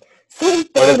as him. Same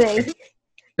building.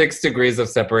 6 degrees of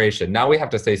separation. Now we have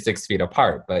to say 6 feet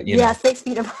apart, but you know. 6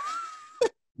 feet apart.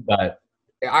 But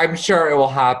I'm sure it will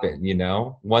happen, you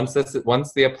know. Once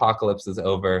the apocalypse is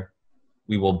over,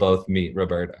 we will both meet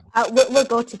Roberto. We'll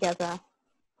go together.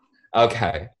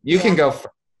 Okay, you can go first.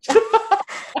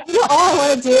 You know, all I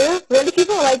want to do, really,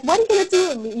 people are like, what are you going to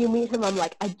do when you meet him? I'm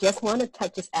like, I just want to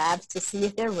touch his abs to see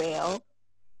if they're real.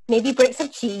 Maybe break some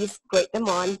cheese, grate them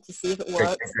on to see if it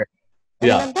works.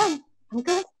 And then I'm done. I'm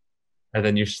good. And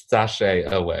then you sashay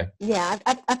away. Yeah,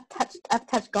 I've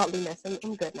touched godliness.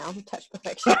 I'm good now. I've touched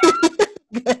perfection.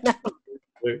 Good now.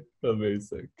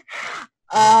 Amazing.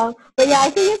 But yeah, I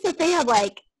think it's the thing of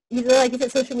like you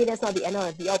said, social media is not the end all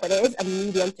and be all, but it is a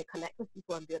medium to connect with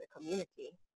people and build a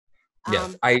community.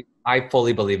 Yes, I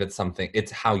fully believe it's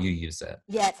how you use it.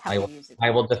 Yeah, it's how you use it.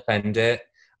 I will defend it.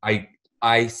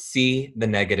 I see the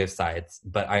negative sides,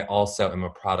 but I also am a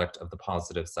product of the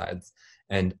positive sides.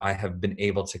 And I have been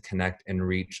able to connect and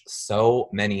reach so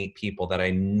many people that I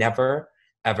never,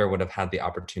 ever would have had the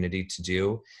opportunity to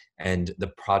do. And the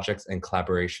projects and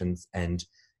collaborations and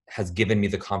has given me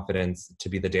the confidence to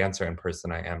be the dancer and person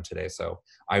I am today. So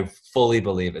I fully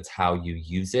believe it's how you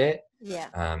use it.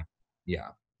 Yeah. Yeah.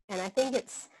 And I think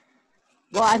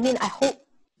I hope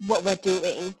what we're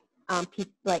doing,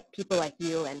 people like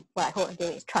you, and what I hope I'm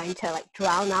doing is trying to like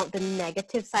drown out the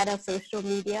negative side of social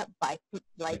media by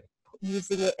like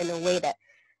using it in a way that,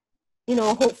 you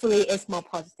know, hopefully is more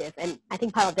positive. And I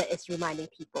think part of that is reminding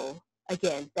people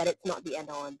again that it's not the end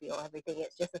all and be all everything.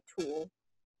 It's just a tool.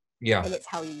 Yeah. And it's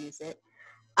how you use it.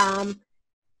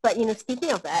 But you know,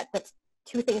 speaking of that, that's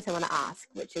two things I want to ask,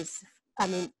 which is, I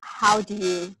mean, how do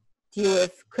you deal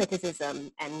with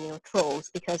criticism and, you know, trolls?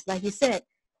 Because like you said,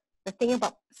 the thing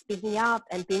about speaking up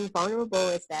and being vulnerable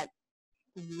is that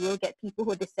you will get people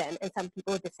who dissent, and some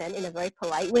people dissent in a very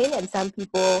polite way, and some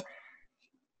people,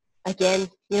 again,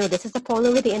 you know, this is the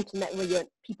problem with the internet, where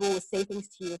people will say things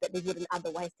to you that they wouldn't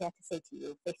otherwise dare to say to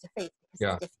you face to face,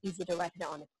 because it's just easier to write it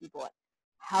out on a keyboard.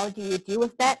 How do you deal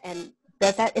with that? And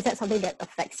is that something that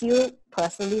affects you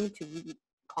personally, to read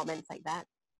comments like that?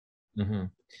 Mm-hmm.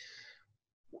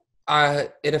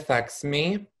 It affects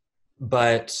me,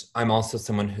 but I'm also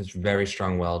someone who's very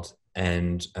strong-willed,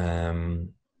 and a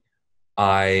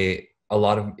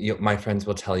lot of my friends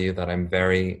will tell you that I'm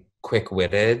very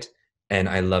quick-witted, and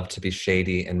I love to be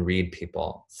shady and read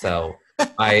people. So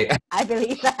I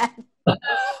believe that.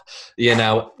 You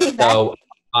know, so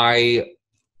I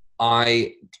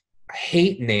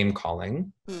hate name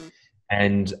calling,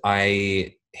 and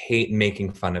I hate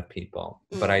making fun of people.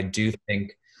 But I do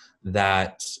think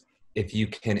that if you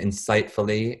can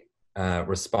insightfully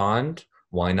respond,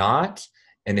 why not?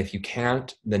 And if you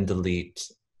can't, then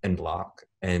delete and block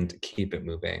and keep it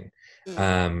moving.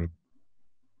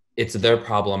 it's their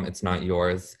problem, it's not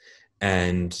yours.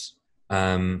 And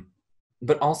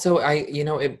but also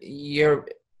you're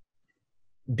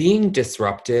being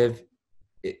disruptive,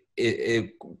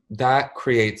 that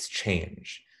creates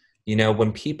change.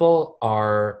 When people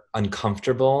are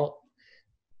uncomfortable,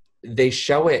 they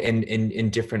show it in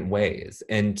different ways.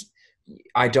 And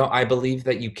I believe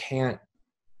that you can't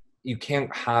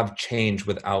have change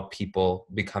without people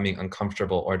becoming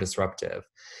uncomfortable or disruptive.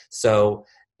 So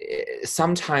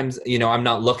sometimes, I'm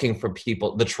not looking for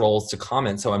the trolls to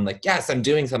comment. So I'm like, yes, I'm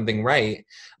doing something right.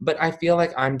 But I feel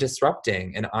like I'm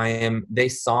disrupting, and they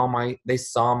saw my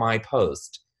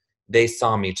post. They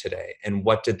saw me today. And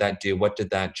what did that do? What did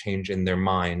that change in their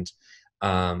mind?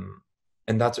 And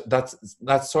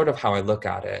that's sort of how I look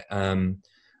at it.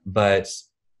 But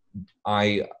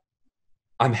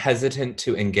I'm hesitant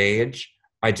to engage.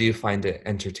 I do find it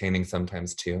entertaining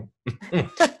sometimes too.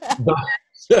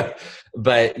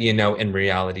 but in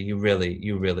reality, you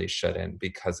really shouldn't,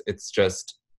 because it's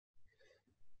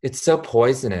so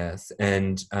poisonous.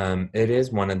 And it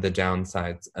is one of the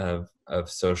downsides of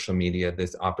social media,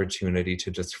 this opportunity to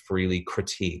just freely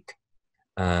critique.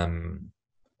 And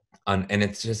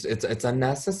it's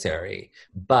unnecessary.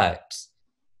 But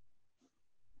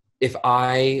if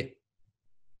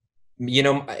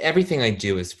everything I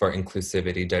do is for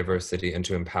inclusivity, diversity, and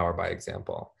to empower by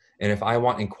example. And if I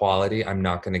want equality, I'm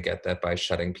not going to get that by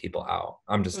shutting people out.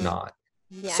 I'm just not.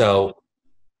 Yeah. So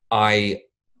I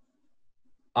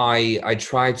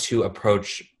try to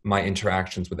approach my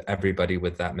interactions with everybody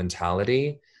with that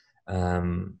mentality.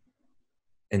 And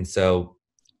so,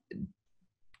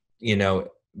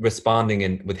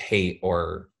 responding with hate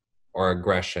or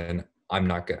aggression, I'm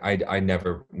not good. I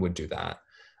never would do that.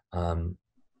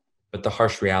 But the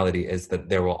harsh reality is that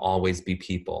there will always be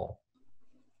people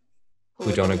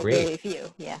who don't agree with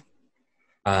you. Yeah.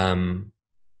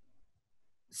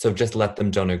 So just let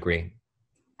them don't agree,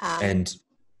 and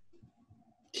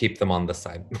keep them on the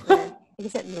side. Like you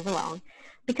said, move along.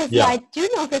 Because I do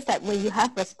notice that when you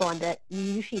have responded, you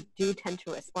usually do tend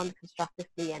to respond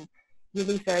constructively, and you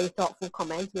leave very thoughtful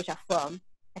comments which are firm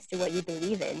as to what you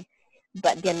believe in,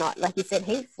 but they're not, like you said,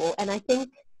 hateful. And I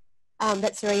think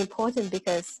that's very important,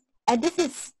 because, and this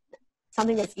is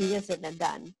something that's easier said than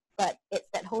done, but it's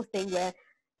that whole thing where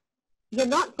you're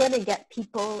not going to get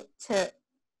people to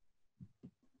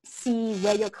see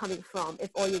where you're coming from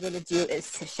if all you're going to do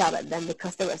is to shout at them,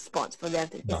 because the response for them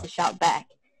is to shout back.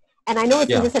 And I know it's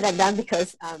easier said than done,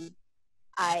 because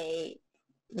my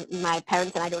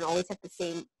parents and I don't always have the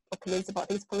same opinions about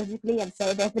things politically, and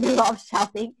so there's been a lot of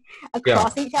shouting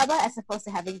across each other as opposed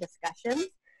to having discussions.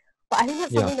 But I think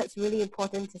that's something that's really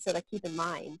important to sort of keep in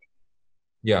mind.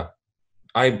 Yeah.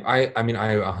 I mean,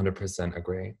 I 100%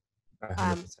 agree. I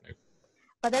 100% agree.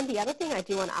 But then the other thing I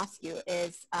do want to ask you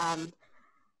is,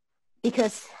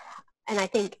 because, and I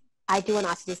think I do want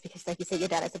to ask you this because, like you said, your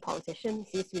dad is a politician.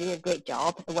 He's doing a great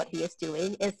job at what he is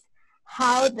doing. Is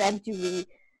how then do we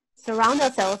surround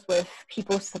ourselves with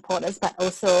people who support us, but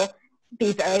also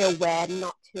be very aware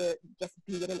not to just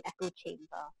be in an echo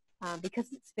chamber? Because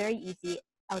it's very easy,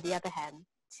 on the other hand,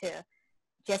 to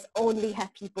just only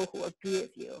have people who agree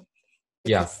with you.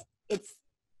 Because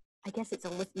I guess it's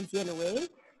almost easier in a way.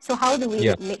 So how do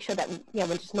we make sure that we're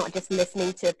just not just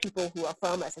listening to people who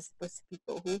affirm us, as opposed to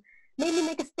people who maybe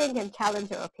make us think and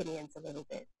challenge our opinions a little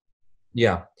bit?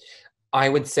 Yeah. I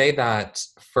would say that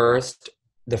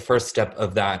the first step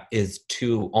of that is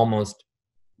to almost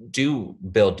do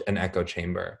build an echo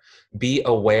chamber. Be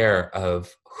aware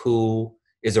of who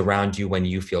is around you when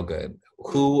you feel good,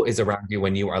 who is around you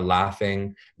when you are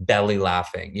laughing, belly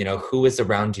laughing, who is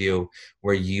around you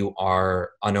where you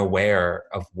are unaware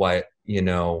of what,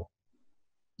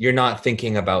 you're not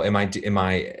thinking about, am I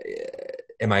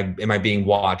being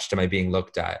watched? Am I being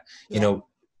looked at?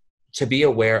 To be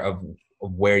aware of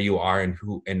where you are and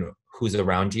who's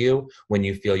around you when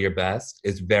you feel your best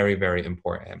is very, very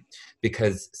important,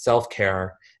 because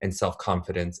self-care and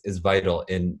self-confidence is vital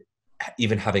in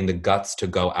even having the guts to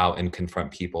go out and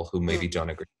confront people who maybe don't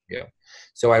agree with you.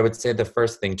 So I would say the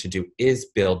first thing to do is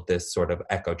build this sort of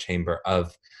echo chamber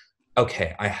of,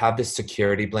 okay, I have this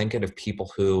security blanket of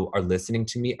people who are listening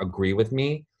to me, agree with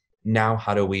me. Now,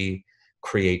 how do we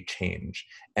create change?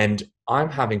 And I'm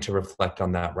having to reflect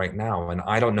on that right now. And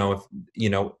I don't know if,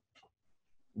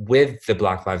 with the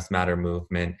Black Lives Matter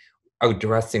movement,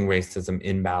 addressing racism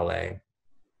in ballet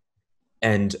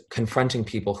and confronting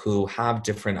people who have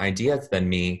different ideas than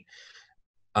me,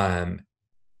 and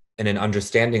an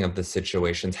understanding of the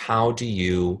situations, how do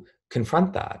you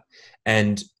confront that?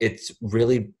 And it's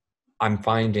really, I'm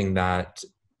finding that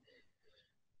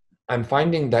I'm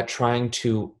finding that trying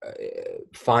to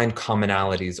find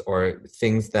commonalities or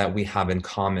things that we have in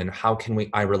common. How can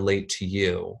I relate to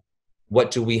you?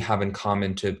 What do we have in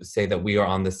common to say that we are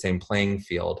on the same playing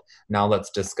field? Now let's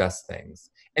discuss things.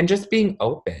 And just being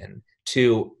open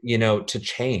to, to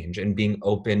change and being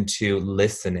open to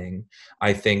listening,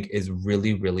 I think is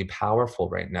really, really powerful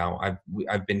right now.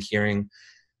 I've been hearing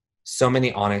so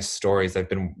many honest stories. I've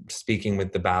been speaking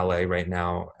with the ballet right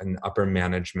now and upper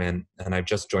management, and I've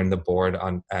just joined the board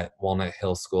at Walnut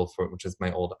Hill School, which is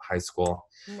my old high school,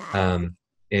 Nice. um,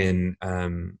 in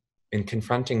um, in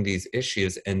confronting these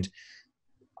issues. And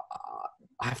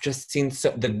I've just seen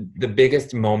the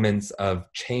biggest moments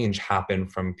of change happen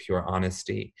from pure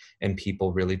honesty and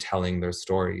people really telling their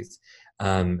stories.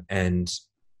 And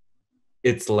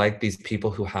it's like these people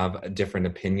who have different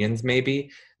opinions,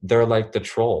 maybe they're like the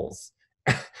trolls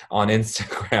on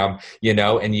Instagram,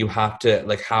 and you have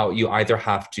to how you either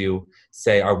have to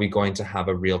say, are we going to have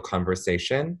a real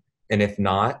conversation? And if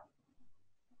not,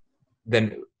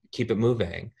 then keep it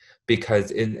moving, because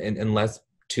unless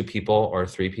two people or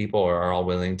three people are all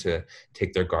willing to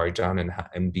take their guard down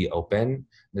and be open,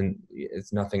 then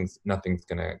nothing's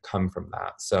going to come from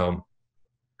that. So,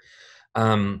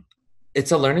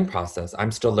 it's a learning process.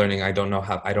 I'm still learning. I don't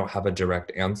have a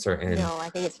direct answer No, I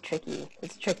think it's tricky.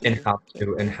 It's tricky. in how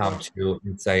to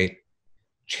incite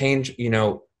change.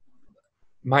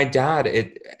 My dad,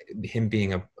 him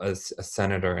being a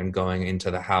senator and going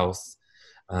into the House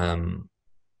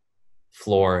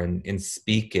floor and in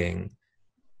speaking,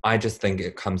 I just think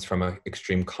it comes from an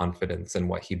extreme confidence in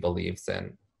what he believes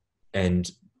in, and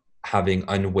having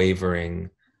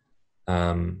unwavering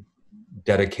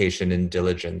dedication and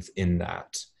diligence in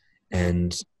that,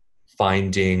 and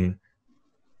finding,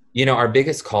 our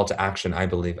biggest call to action, I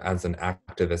believe, as an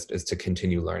activist, is to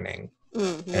continue learning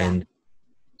and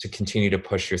to continue to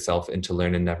push yourself and to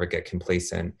learn and never get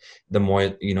complacent. The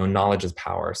more, knowledge is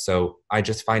power. So I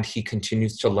just find he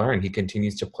continues to learn. He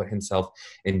continues to put himself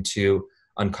into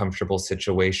uncomfortable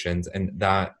situations, and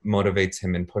that motivates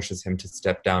him and pushes him to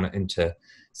step down into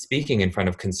speaking in front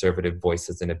of conservative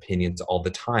voices and opinions all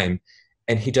the time.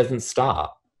 And he doesn't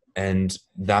stop. And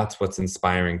that's what's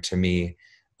inspiring to me,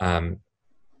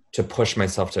 to push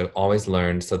myself to always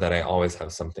learn so that I always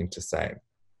have something to say.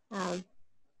 And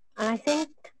I think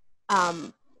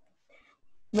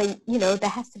when, there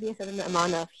has to be a certain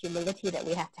amount of humility that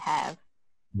we have to have.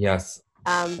 Yes.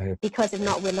 Because if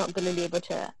not, we're not going to be able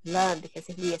to learn, because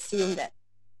if we assume that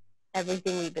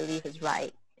everything we believe is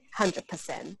right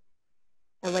 100%,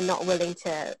 and we're not willing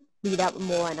to read up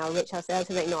more and enrich ourselves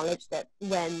and acknowledge that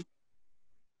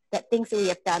things that we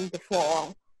have done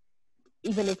before,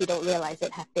 even if we don't realize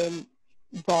it, have been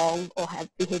wrong or have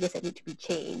behaviors that need to be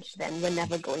changed, then we're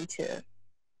never going to,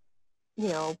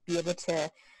 be able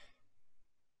to,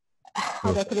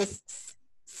 how do I put this,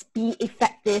 be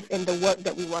effective in the work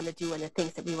that we want to do and the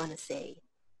things that we want to say.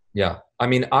 Yeah. I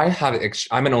mean,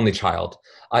 I'm an only child.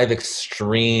 I have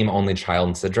extreme only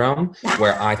child syndrome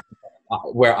where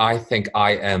I think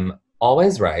I am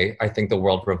always right. I think the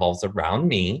world revolves around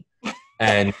me.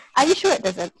 And are you sure it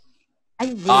doesn't?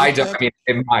 Really I don't. I mean,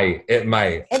 it might. It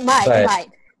might.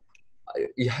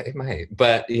 Yeah, it might.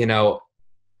 But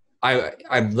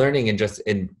I'm learning, and just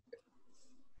in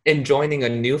joining a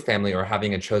new family or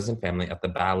having a chosen family at the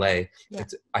ballet. Yeah.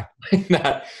 I find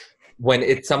that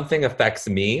when something affects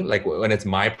me, like when it's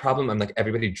my problem, I'm like,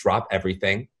 everybody drop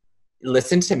everything,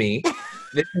 listen to me.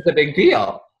 This is a big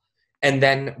deal. And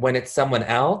then when it's someone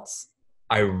else,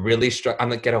 I really struggle. I'm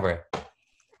like, get over it.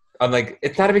 I'm like,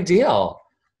 it's not a big deal.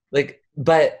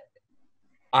 But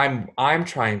I'm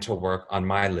trying to work on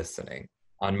my listening,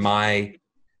 on my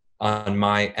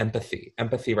empathy.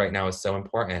 Empathy right now is so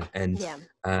important. And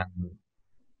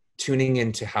tuning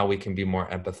into how we can be more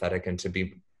empathetic and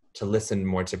to listen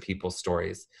more to people's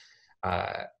stories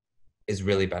is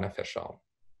really beneficial.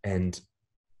 And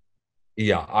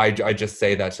yeah, I just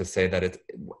say that to say that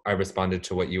I responded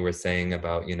to what you were saying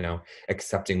about,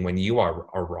 accepting when you are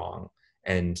wrong,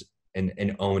 and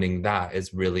owning that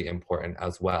is really important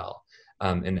as well.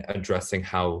 And addressing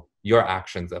how your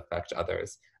actions affect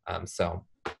others.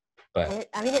 But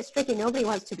I mean, it's tricky. Nobody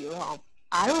wants to be wrong.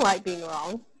 I don't like being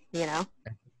wrong,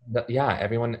 Yeah,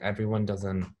 everyone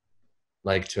doesn't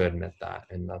like to admit that,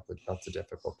 and that's a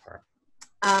difficult part.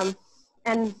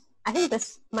 And I think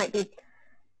this might be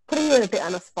putting you a bit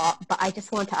on the spot, but I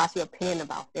just want to ask your opinion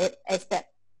about it. Is that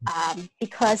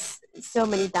because so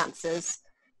many dancers,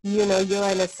 you're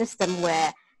in a system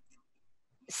where,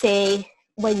 say,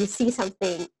 when you see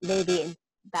something maybe in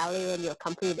ballet or in your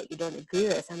company that you don't agree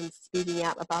with, and speaking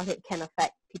up about it can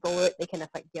affect people's work, it can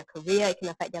affect their career, it can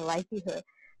affect their livelihood.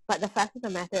 But the fact of the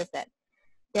matter is that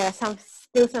there are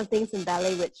still some things in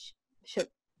ballet which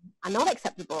are not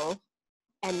acceptable,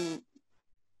 and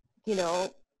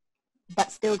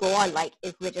but still go on. Like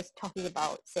if we're just talking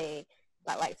about, say,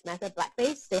 Black Lives Matter,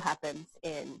 blackface still happens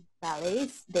in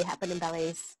ballets. They happen in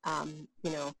ballets,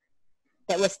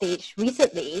 that were staged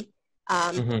recently.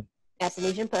 Mm-hmm. As an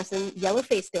Asian person,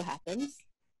 yellowface still happens.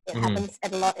 It Mm-hmm. happens a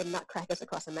lot in nutcrackers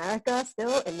across America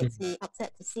still. It makes me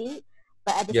upset to see.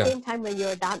 But at the Yeah. same time, when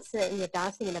you're a dancer and you're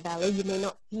dancing in a ballet, you may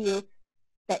not feel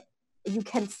that you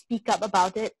can speak up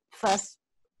about it first,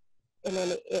 and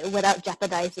then without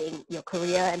jeopardizing your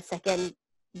career, and second,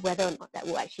 whether or not that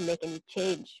will actually make any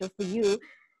change. So for you,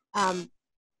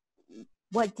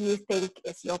 what do you think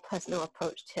is your personal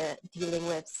approach to dealing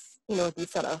with,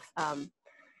 these sort of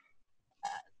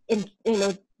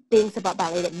things about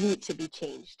ballet that need to be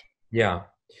changed? Yeah.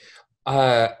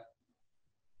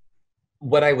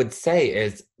 What I would say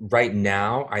is right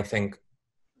now, I think,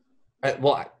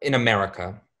 in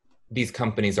America, these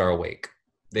companies are awake.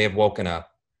 They have woken up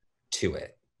to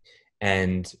it.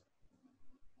 And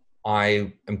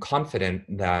I am confident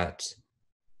that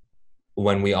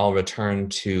when we all return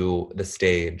to the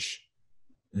stage,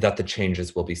 that the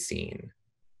changes will be seen.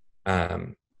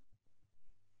 One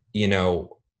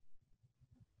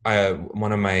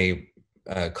of my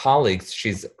colleagues,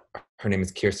 her name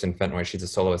is Kirsten Fentnoy. She's a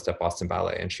soloist at Boston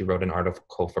Ballet, and she wrote an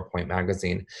article for Point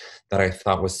Magazine that I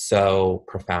thought was so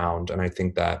profound, and I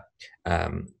think that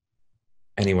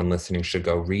anyone listening should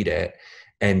go read it.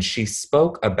 And she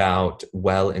spoke about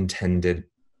well-intended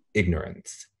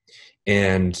ignorance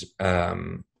and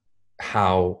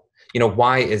how,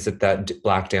 why is it that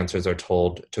Black dancers are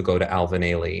told to go to Alvin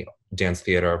Ailey Dance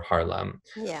Theater of Harlem,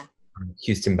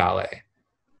 Houston Ballet?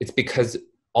 It's because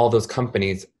all those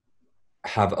companies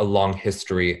have a long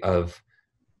history of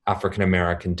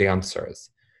African-American dancers.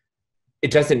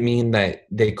 It doesn't mean that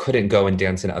they couldn't go and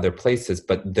dance in other places,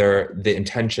 but the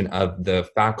intention of the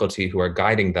faculty who are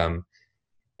guiding them,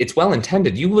 it's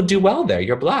well-intended. You will do well there.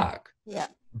 You're Black. Yeah.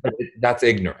 But that's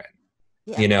ignorant,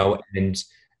 and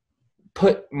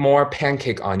put more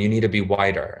pancake on. You need to be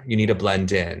whiter. You need to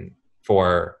blend in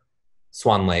for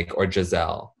Swan Lake or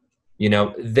Giselle.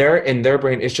 They're in their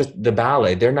brain, it's just the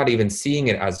ballet. They're not even seeing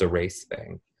it as a race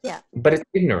thing. Yeah. But it's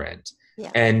ignorant.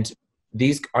 Yeah. And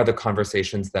these are the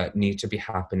conversations that need to be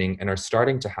happening and are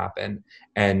starting to happen.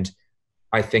 And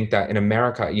I think that in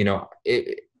America,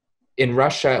 in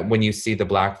Russia, when you see the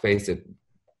blackface,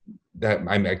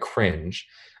 I cringe.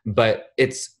 But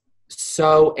it's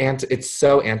so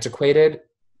antiquated,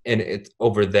 and it's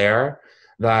over there,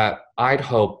 that I'd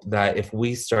hope that if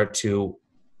we start to,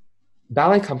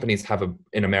 ballet companies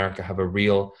in America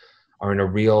are in a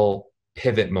real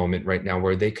pivot moment right now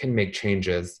where they can make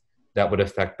changes that would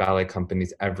affect ballet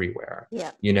companies everywhere.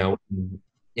 Yeah.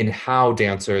 In how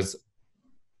dancers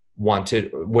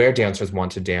where dancers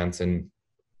want to dance, and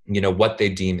what they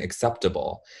deem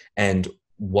acceptable, and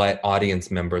what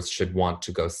audience members should want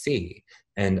to go see.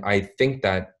 And I think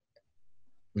that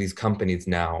these companies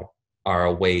now are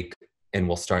awake and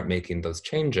will start making those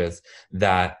changes,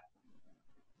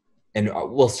 and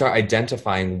we'll start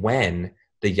identifying when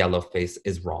the yellow face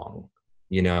is wrong.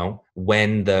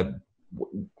 When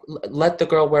let the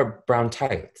girl wear brown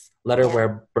tights, let her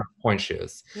wear brown point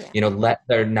shoes, let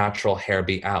their natural hair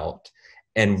be out,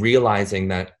 and realizing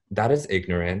that is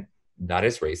ignorant, that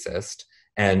is racist,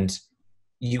 and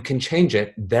you can change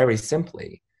it very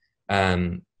simply.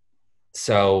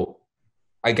 So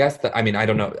I guess that, I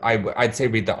don't know, I'd say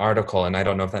read the article, and I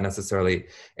don't know if that necessarily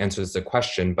answers the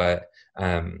question, but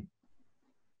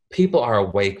people are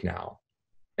awake now,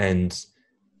 and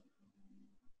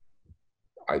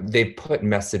they put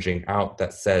messaging out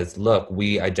that says, look,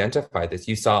 we identify this.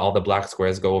 You saw all the black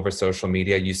squares go over social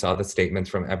media. You saw the statements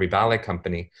from every ballet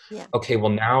company. Yeah. Okay,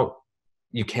 well, now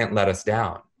you can't let us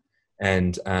down.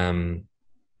 And,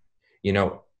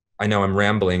 I know I'm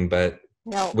rambling, but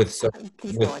with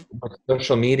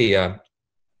social media,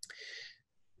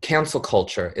 cancel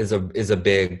culture is a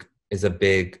big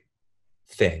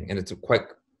thing, and it's quite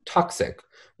toxic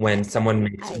when someone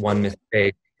makes one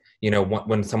mistake.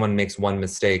 When someone makes one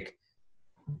mistake,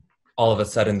 all of a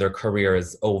sudden their career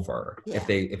is over. If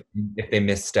they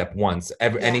misstep once,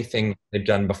 anything they've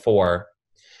done before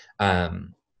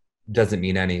doesn't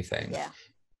mean anything. Yeah.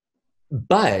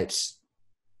 But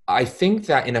I think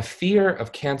that in a fear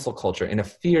of cancel culture, in a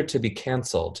fear to be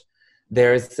canceled,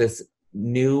 there's this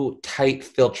new tight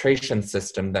filtration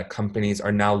system that companies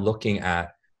are now looking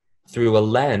at through a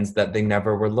lens that they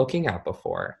never were looking at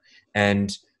before.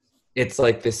 And it's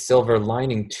like this silver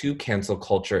lining to cancel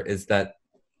culture is that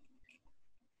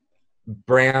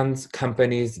brands,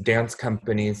 companies, dance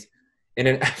companies, in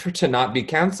an effort to not be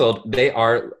canceled, they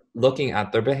are looking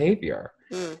at their behavior.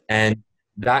 Mm. And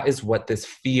that is what this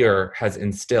fear has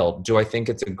instilled. Do I think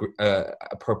it's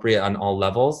appropriate on all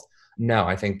levels? No,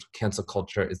 I think cancel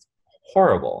culture is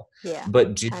horrible. Yeah,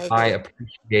 But do I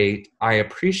agree. I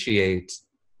appreciate,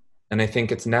 and I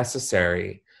think it's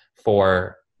necessary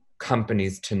for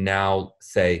companies to now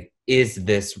say, is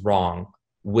this wrong?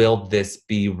 Will this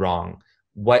be wrong?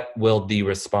 What will the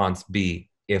response be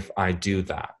if I do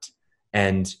that?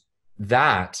 And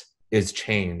that is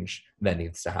change that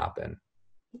needs to happen.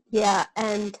 Yeah,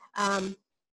 and I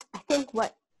think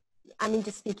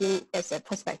just speaking as a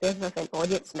perspective of an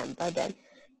audience member, then,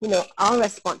 our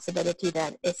responsibility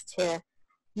then is to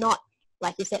not,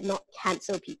 like you said, not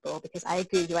cancel people, because I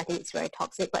agree with you, I think it's very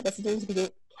toxic, but there's a difference between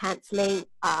canceling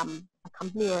a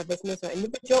company or a business or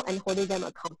individual and holding them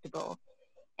accountable.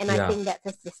 And I Yeah. think that's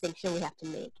a distinction we have to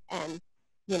make. And,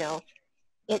 you know,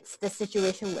 it's the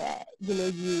situation where,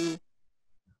 you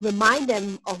remind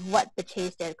them of what the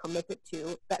change they're committed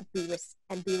to, but be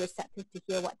receptive to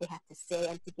hear what they have to say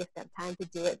and to give them time to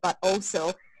do it. But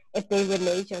also, if they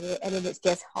renege on it and if it's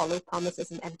just hollow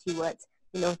promises and empty words,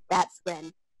 that's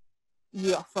when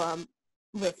you are firm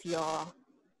with your.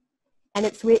 And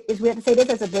it's weird to say this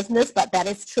as a business, but that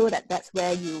is true. That's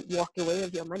where you walk away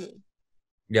with your money.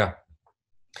 Yeah.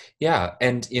 Yeah.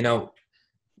 And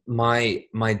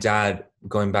my dad,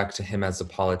 going back to him as a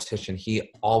politician,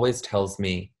 he always tells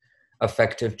me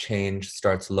effective change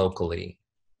starts locally,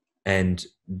 and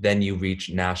then you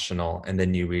reach national, and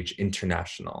then you reach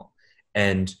international.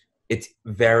 And it's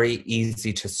very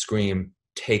easy to scream,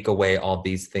 take away all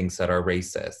these things that are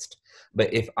racist.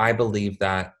 But if I believe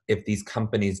that if these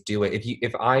companies do it,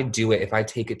 if I do it, if I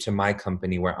take it to my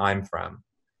company where I'm from,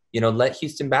 let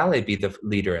Houston Ballet be the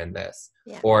leader in this,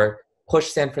 Yeah. or push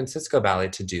San Francisco Ballet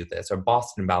to do this, or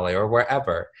Boston Ballet, or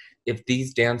wherever. If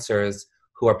these dancers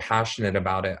who are passionate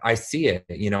about it, I see it.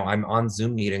 I'm on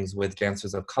Zoom meetings with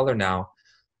dancers of color now,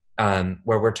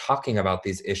 where we're talking about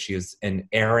these issues and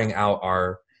airing out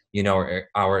our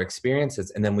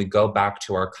experiences, and then we go back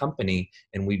to our company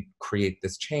and we create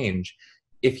this change.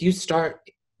 If you start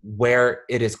where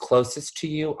it is closest to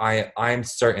you, I'm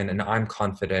certain and I'm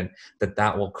confident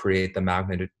that will create the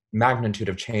magnitude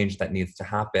of change that needs to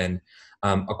happen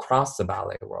across the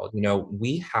ballet world.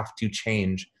 We have to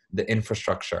change the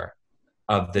infrastructure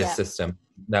of this Yeah. system,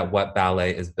 that what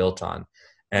ballet is built on.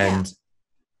 Yeah. And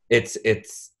it's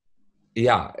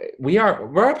yeah,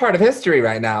 we're a part of history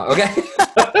right now, okay?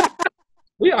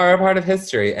 We are a part of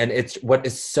history. And it's what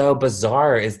is so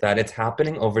bizarre is that it's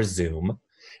happening over Zoom.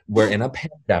 We're in a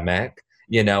pandemic.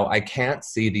 I can't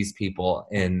see these people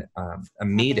in a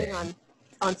meeting.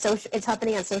 On social, it's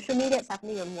happening on social media. It's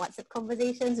happening on WhatsApp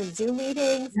conversations and Zoom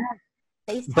meetings,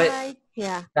 FaceTime. But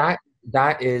yeah,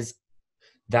 that is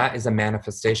a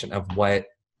manifestation of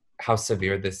how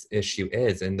severe this issue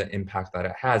is, and the impact that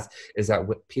it has is that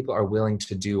people are willing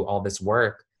to do all this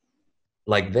work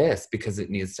like this because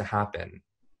it needs to happen.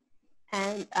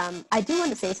 And I do want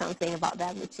to say something about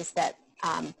that, which is that,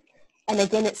 and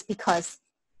again, it's because,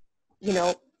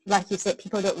 like you said,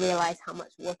 people don't realize how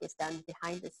much work is done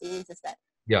behind the scenes. Is that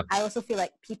I also feel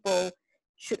like people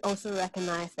should also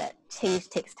recognize that change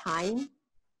takes time.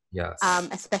 Yes.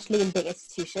 Especially in big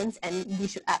institutions, and we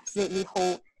should absolutely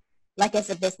hold, like as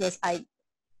a business, I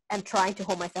am trying to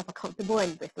hold myself accountable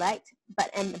and reflect, but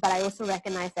I also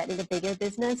recognize that in a bigger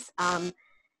business,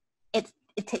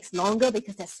 it takes longer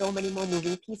because there's so many more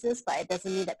moving pieces, but it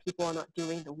doesn't mean that people are not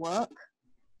doing the work.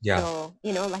 Yeah. So,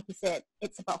 like you said,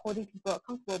 it's about holding people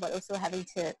accountable, but also having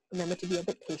to remember to be a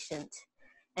bit patient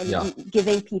and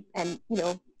giving people, and,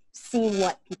 seeing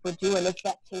what people do, and if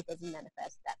that change doesn't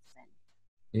manifest, that's then.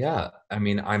 Yeah. I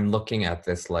mean, I'm looking at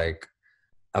this like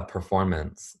a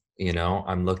performance,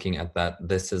 I'm looking at that.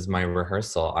 This is my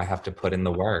rehearsal. I have to put in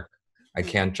the work. I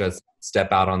can't just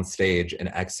step out on stage and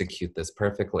execute this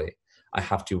perfectly. I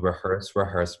have to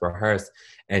rehearse.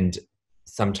 And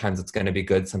sometimes it's going to be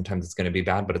good. Sometimes it's going to be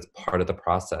bad, but it's part of the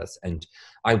process. And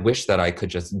I wish that I could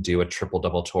just do a triple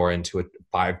double tour into a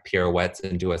 5 pirouettes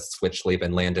and do a switch leap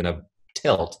and land in a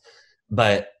tilt.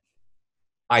 But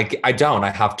I don't. I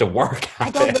have to work at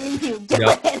I don't believe you. Do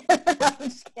it.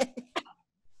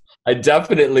 I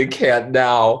definitely can't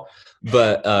now.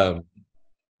 But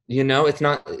it's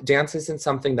not, dance isn't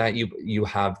something that you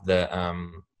have the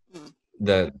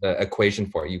equation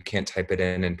for. You can't type it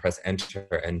in and press enter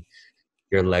and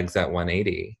your legs at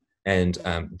 180. And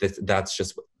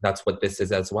that's what this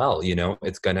is as well.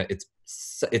 It's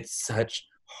such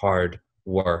hard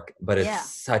work, but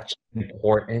it's such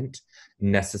important,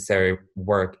 necessary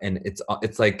work. And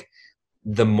it's like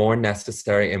the more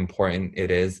necessary and important it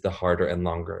is, the harder and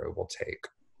longer it will take.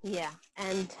 Yeah,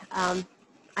 and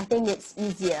I think it's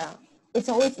easier. It's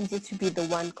always easier to be the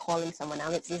one calling someone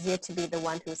out. It's easier to be the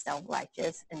one who's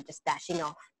self-righteous and just dashing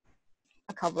off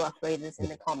a couple of phrases in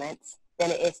the comments than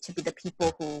it is to be the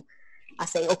people who are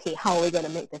saying, okay, how are we going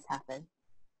to make this happen?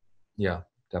 Yeah,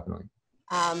 definitely.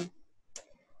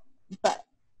 But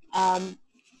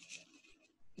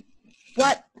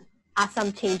what are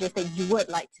some changes that you would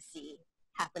like to see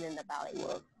happen in the ballet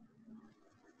world?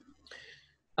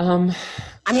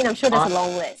 I mean, I'm sure there's a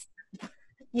long list.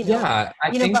 I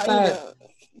think that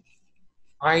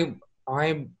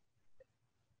I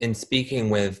in speaking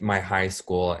with my high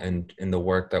school and in the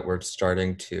work that we're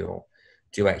starting to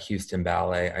do at Houston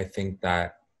Ballet, I think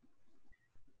that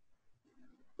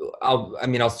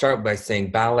I'll start by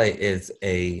saying ballet is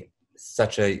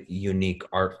such a unique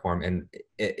art form, and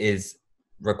it is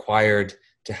required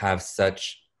to have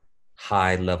such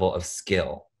high level of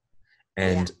skill.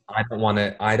 And I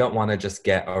don't want to just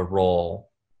get a role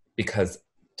because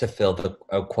to fill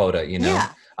a quota, you know.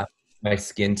 I want my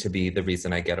skin to be the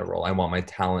reason I get a role. I want my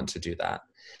talent to do that.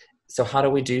 So how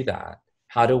do we do that?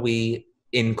 How do we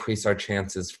increase our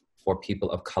chances for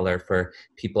people of color, for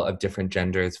people of different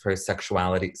genders, for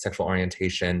sexuality, sexual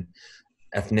orientation,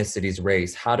 ethnicities,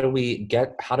 race? How do we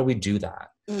do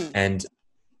that?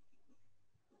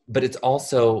 But it's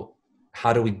also,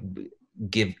 how do we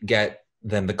get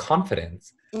them the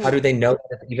confidence? How do they know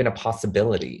that it's even a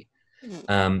possibility?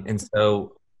 And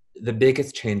so the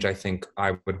biggest change I think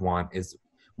I would want is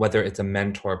whether it's a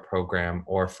mentor program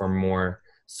or for more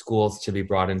schools to be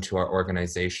brought into our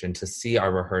organization to see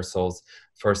our rehearsals,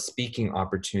 for speaking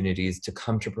opportunities, to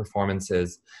come to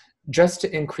performances, just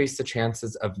to increase the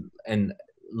chances of and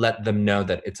let them know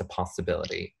that it's a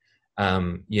possibility.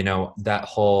 That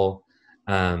whole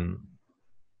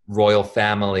royal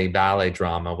family ballet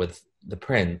drama with the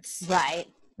prince, right?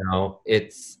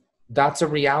 That's a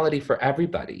reality for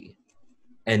everybody,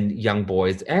 and young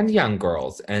boys and young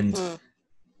girls, and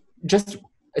just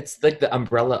it's like the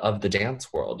umbrella of the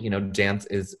dance world. Dance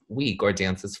is weak, or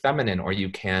dance is feminine, or you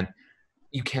can't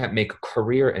make a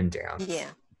career in dance.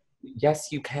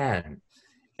 Yes, you can.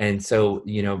 And so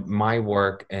my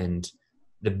work and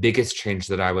the biggest change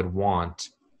that I would want,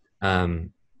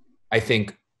 I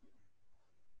think,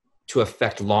 to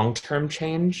affect long-term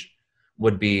change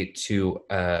would be to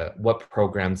what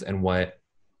programs and what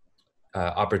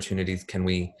opportunities can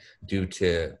we do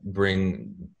to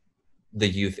bring the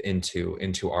youth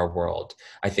into our world.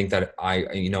 I think that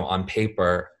on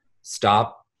paper,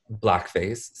 stop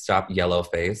blackface, stop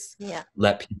yellowface,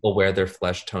 let people wear their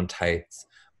flesh tone tights.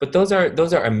 But those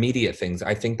are immediate things.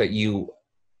 I think that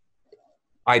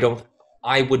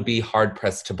I would be hard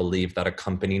pressed to believe that a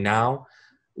company now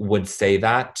would say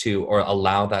that to, or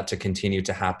allow that to continue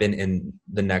to happen in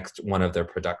the next one of their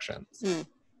productions.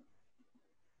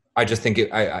 I just think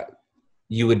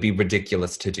you would be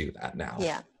ridiculous to do that now.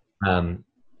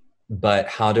 But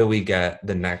how do we get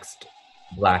the next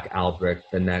Black Albrecht,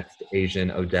 the next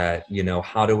Asian Odette?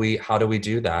 How do we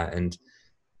do that? And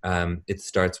it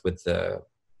starts with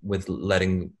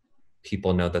letting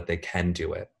people know that they can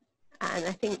do it. And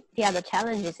I think the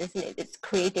challenge is, isn't it? It's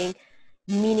creating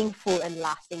meaningful and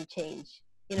lasting change.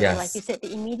 Like you said,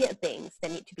 the immediate things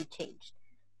that need to be changed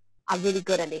are really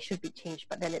good and they should be changed,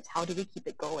 but then it's how do we keep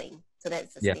it going so that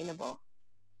it's sustainable.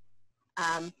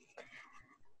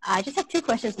 I just have 2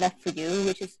 questions left for you,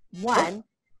 which is one,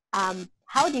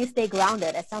 how do you stay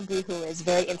grounded as somebody who is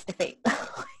very Insta-famous?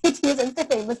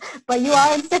 But you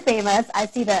are Insta-famous. I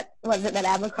see that, that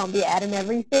Abercrombie ad and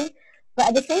everything. But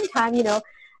at the same time, you're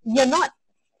not,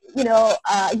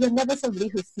 you're never somebody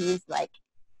who seems like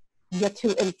you're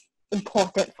too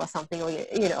important for something, or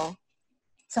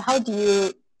So how do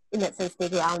you, in that sense, stay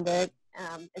grounded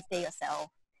and stay yourself?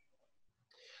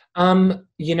 I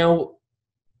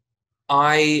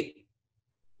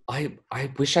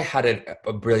wish I had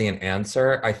a brilliant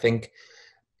answer. I think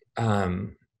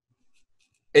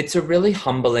it's a really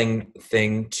humbling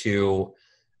thing to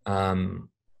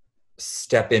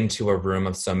step into a room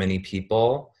of so many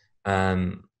people,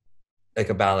 like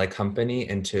a ballet company,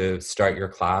 and to start your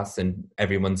class and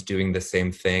everyone's doing the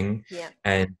same thing.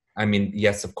 And I mean,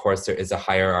 yes, of course, there is a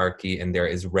hierarchy and there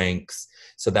is ranks,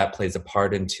 so that plays a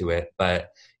part into it. But,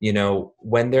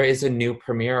 when there is a new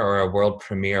premiere or a world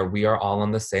premiere, we are all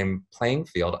on the same playing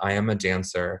field. I am a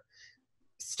dancer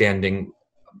standing,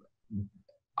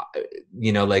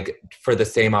 like for the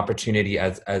same opportunity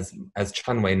as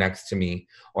Chunwei next to me,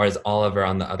 or as Oliver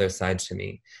on the other side to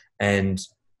me. And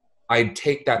I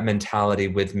take that mentality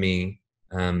with me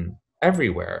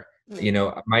everywhere. You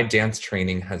know, my dance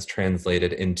training has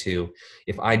translated into,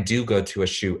 if I do go to a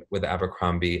shoot with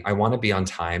Abercrombie, I want to be on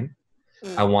time.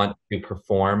 I want to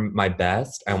perform my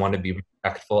best. I want to be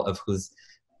respectful of who's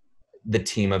the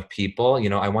team of people. You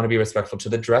know, I want to be respectful to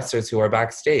the dressers who are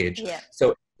backstage. Yeah.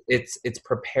 So it's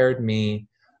prepared me.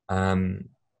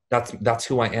 That's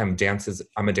who I am.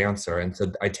 I'm a dancer, and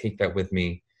so I take that with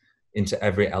me into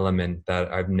every element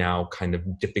that I'm now kind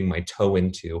of dipping my toe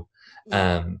into.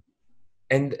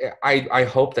 And I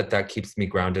hope that keeps me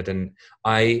grounded. And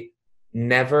I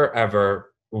never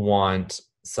ever want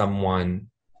someone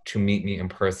to meet me in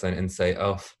person and say,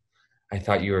 "Oh, I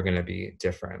thought you were going to be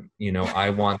different." You know, I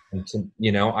want them to,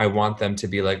 I want them to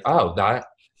be like, "Oh, that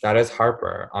is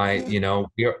Harper."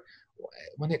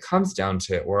 When it comes down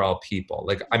to it, we're all people.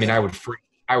 Like, I mean, I would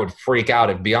freak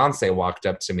out if Beyonce walked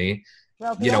up to me.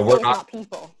 Well, Beyonce We're is not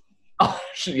people. Oh,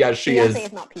 she Beyonce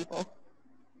is not people.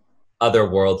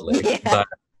 Otherworldly. Yeah. But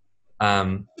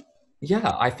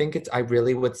I think I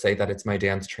really would say that it's my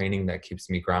dance training that keeps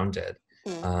me grounded,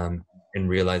 and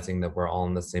realizing that we're all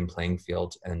in the same playing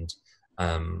field. And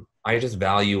I just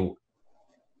value,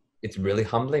 it's really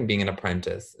humbling being an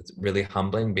apprentice. It's really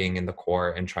humbling being in the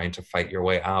core and trying to fight your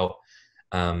way out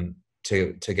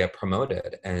to get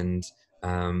promoted and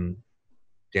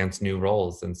dance new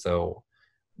roles. And so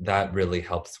that really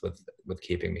helps with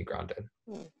keeping me grounded.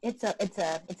 It's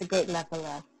a great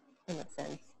leveler in a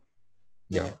sense.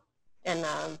 Yeah. And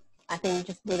I think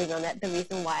just building on that, the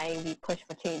reason why we push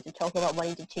for change and talk about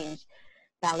wanting to change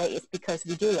ballet is because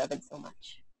we do love it so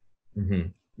much. Mm-hmm.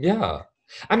 Yeah.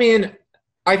 I mean,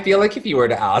 I feel like if you were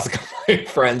to ask my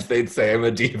friends, they'd say I'm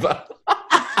a diva.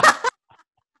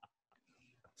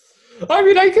 I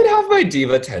mean, I could have my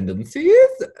diva tendencies,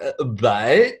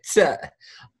 but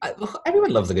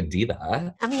everyone loves a good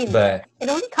diva. I mean, but it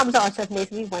only comes out on certain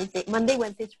days. Monday,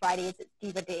 Wednesdays, Fridays, it's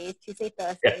diva days. Tuesday,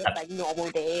 Thursday, it's like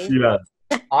normal days. Yeah.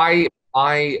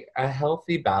 A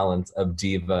healthy balance of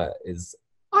diva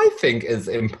I think is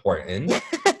important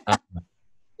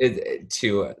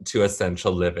to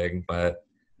essential living. But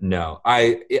no,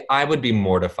 I would be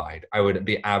mortified. I would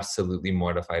be absolutely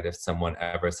mortified if someone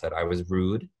ever said I was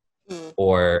rude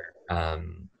or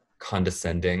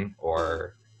condescending,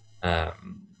 or that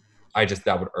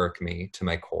would irk me to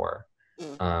my core.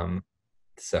 I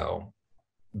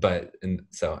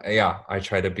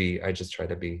just try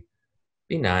to be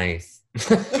nice.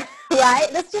 Right?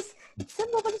 It's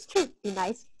simple, but it's true. Be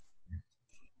nice.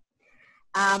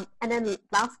 And then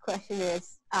last question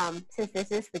is, since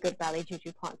this is the Good Ballet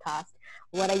Juju podcast,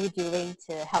 what are you doing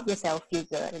to help yourself feel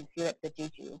good and feel like the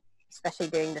Juju, especially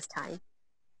during this time?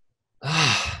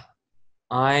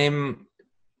 I'm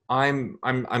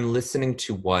listening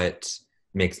to what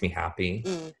makes me happy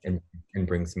and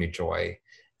brings me joy,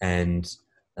 and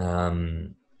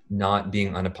not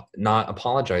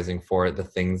apologizing for the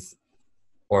things,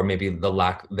 or maybe the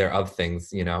lack thereof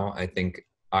things. I think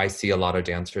I see a lot of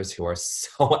dancers who are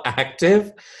so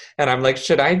active, and I'm like,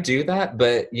 should I do that?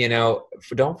 But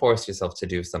don't force yourself to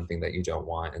do something that you don't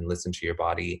want, and listen to your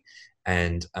body.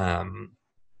 And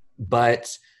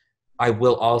but I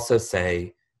will also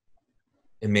say,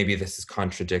 and maybe this is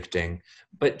contradicting,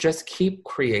 but just keep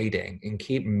creating and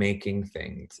keep making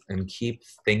things and keep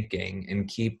thinking and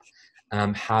keep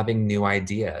having new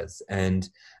ideas, and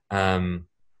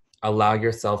allow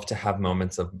yourself to have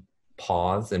moments of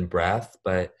pause and breath.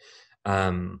 But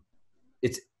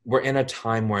we're in a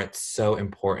time where it's so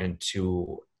important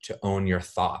to own your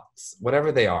thoughts,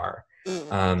 whatever they are.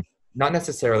 Not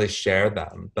necessarily share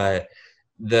them, but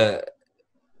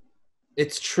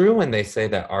it's true when they say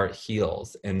that art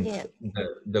heals, and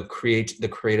the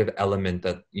creative element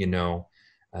that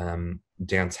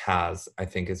dance has, I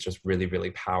think, is just really,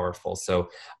 really powerful. So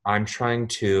I'm trying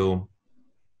to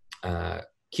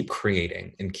keep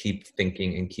creating and keep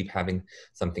thinking and keep having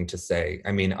something to say.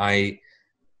 I mean,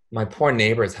 my poor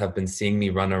neighbors have been seeing me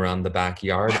run around the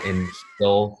backyard in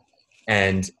heels.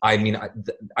 And I mean,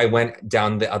 I went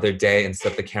down the other day and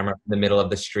set the camera in the middle of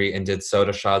the street and did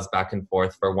soda shots back and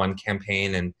forth for one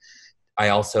campaign. And I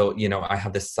also, I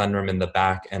have this sunroom in the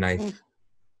back, and I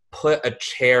put a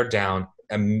chair down,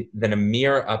 then a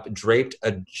mirror up, draped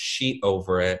a sheet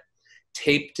over it,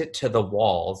 taped it to the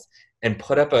walls, and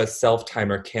put up a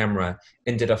self-timer camera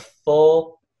and did a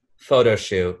full photo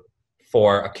shoot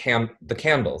for the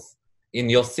candles. And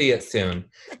you'll see it soon.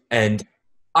 And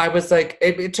I was like,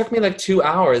 it took me like 2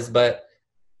 hours, but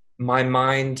my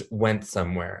mind went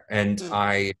somewhere, and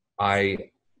I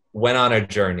went on a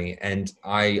journey, and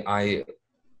I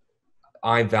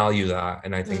value that,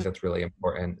 and I think that's really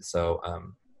important. So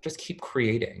just keep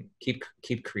creating, keep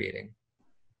creating.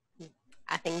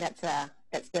 I think that's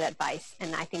that's good advice.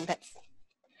 And I think that's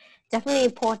definitely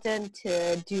important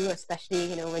to do, especially,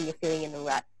 you know, when you're feeling in a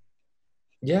rut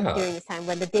Yeah, during this time.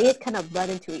 When the days kind of run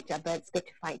into each other, it's good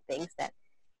to find things that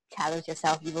challenge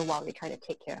yourself even while you're trying to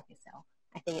take care of yourself.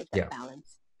 I think it's that yeah,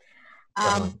 balance.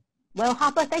 definitely. Well,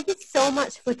 Harper, thank you so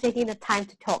much for taking the time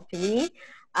to talk to me.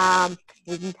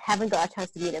 We haven't got a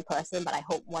chance to meet in person, but I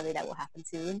hope one day that will happen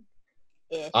soon.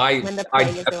 If I when the I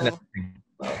playing is definitely over,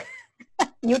 will.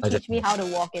 you I teach me definitely. how to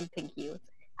walk in pink heels.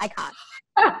 I can't.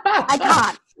 I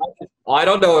can't. I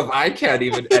don't know if I can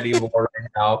even anymore right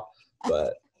now,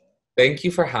 but thank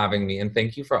you for having me, and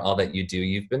thank you for all that you do.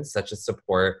 You've been such a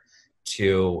support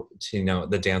to you know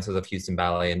the dancers of Houston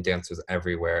Ballet and dancers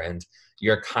everywhere, and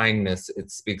your kindness, it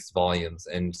speaks volumes,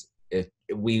 and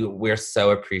we're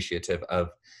so appreciative of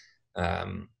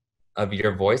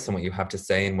your voice and what you have to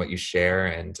say and what you share,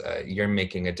 and you're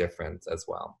making a difference as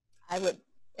well. I would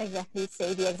exactly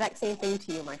say the exact same thing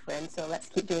to you, my friend. So let's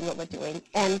keep doing what we're doing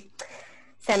and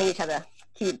sending each other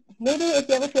cute. Maybe if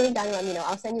you're ever feeling down, let me know.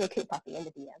 I'll send you a cute puppy in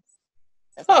the DMs.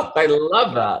 That's what Oh, I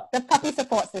love that. the puppy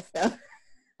support system.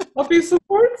 Puppy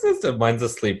support system. Mine's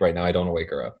asleep right now. I don't want to wake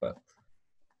her up, but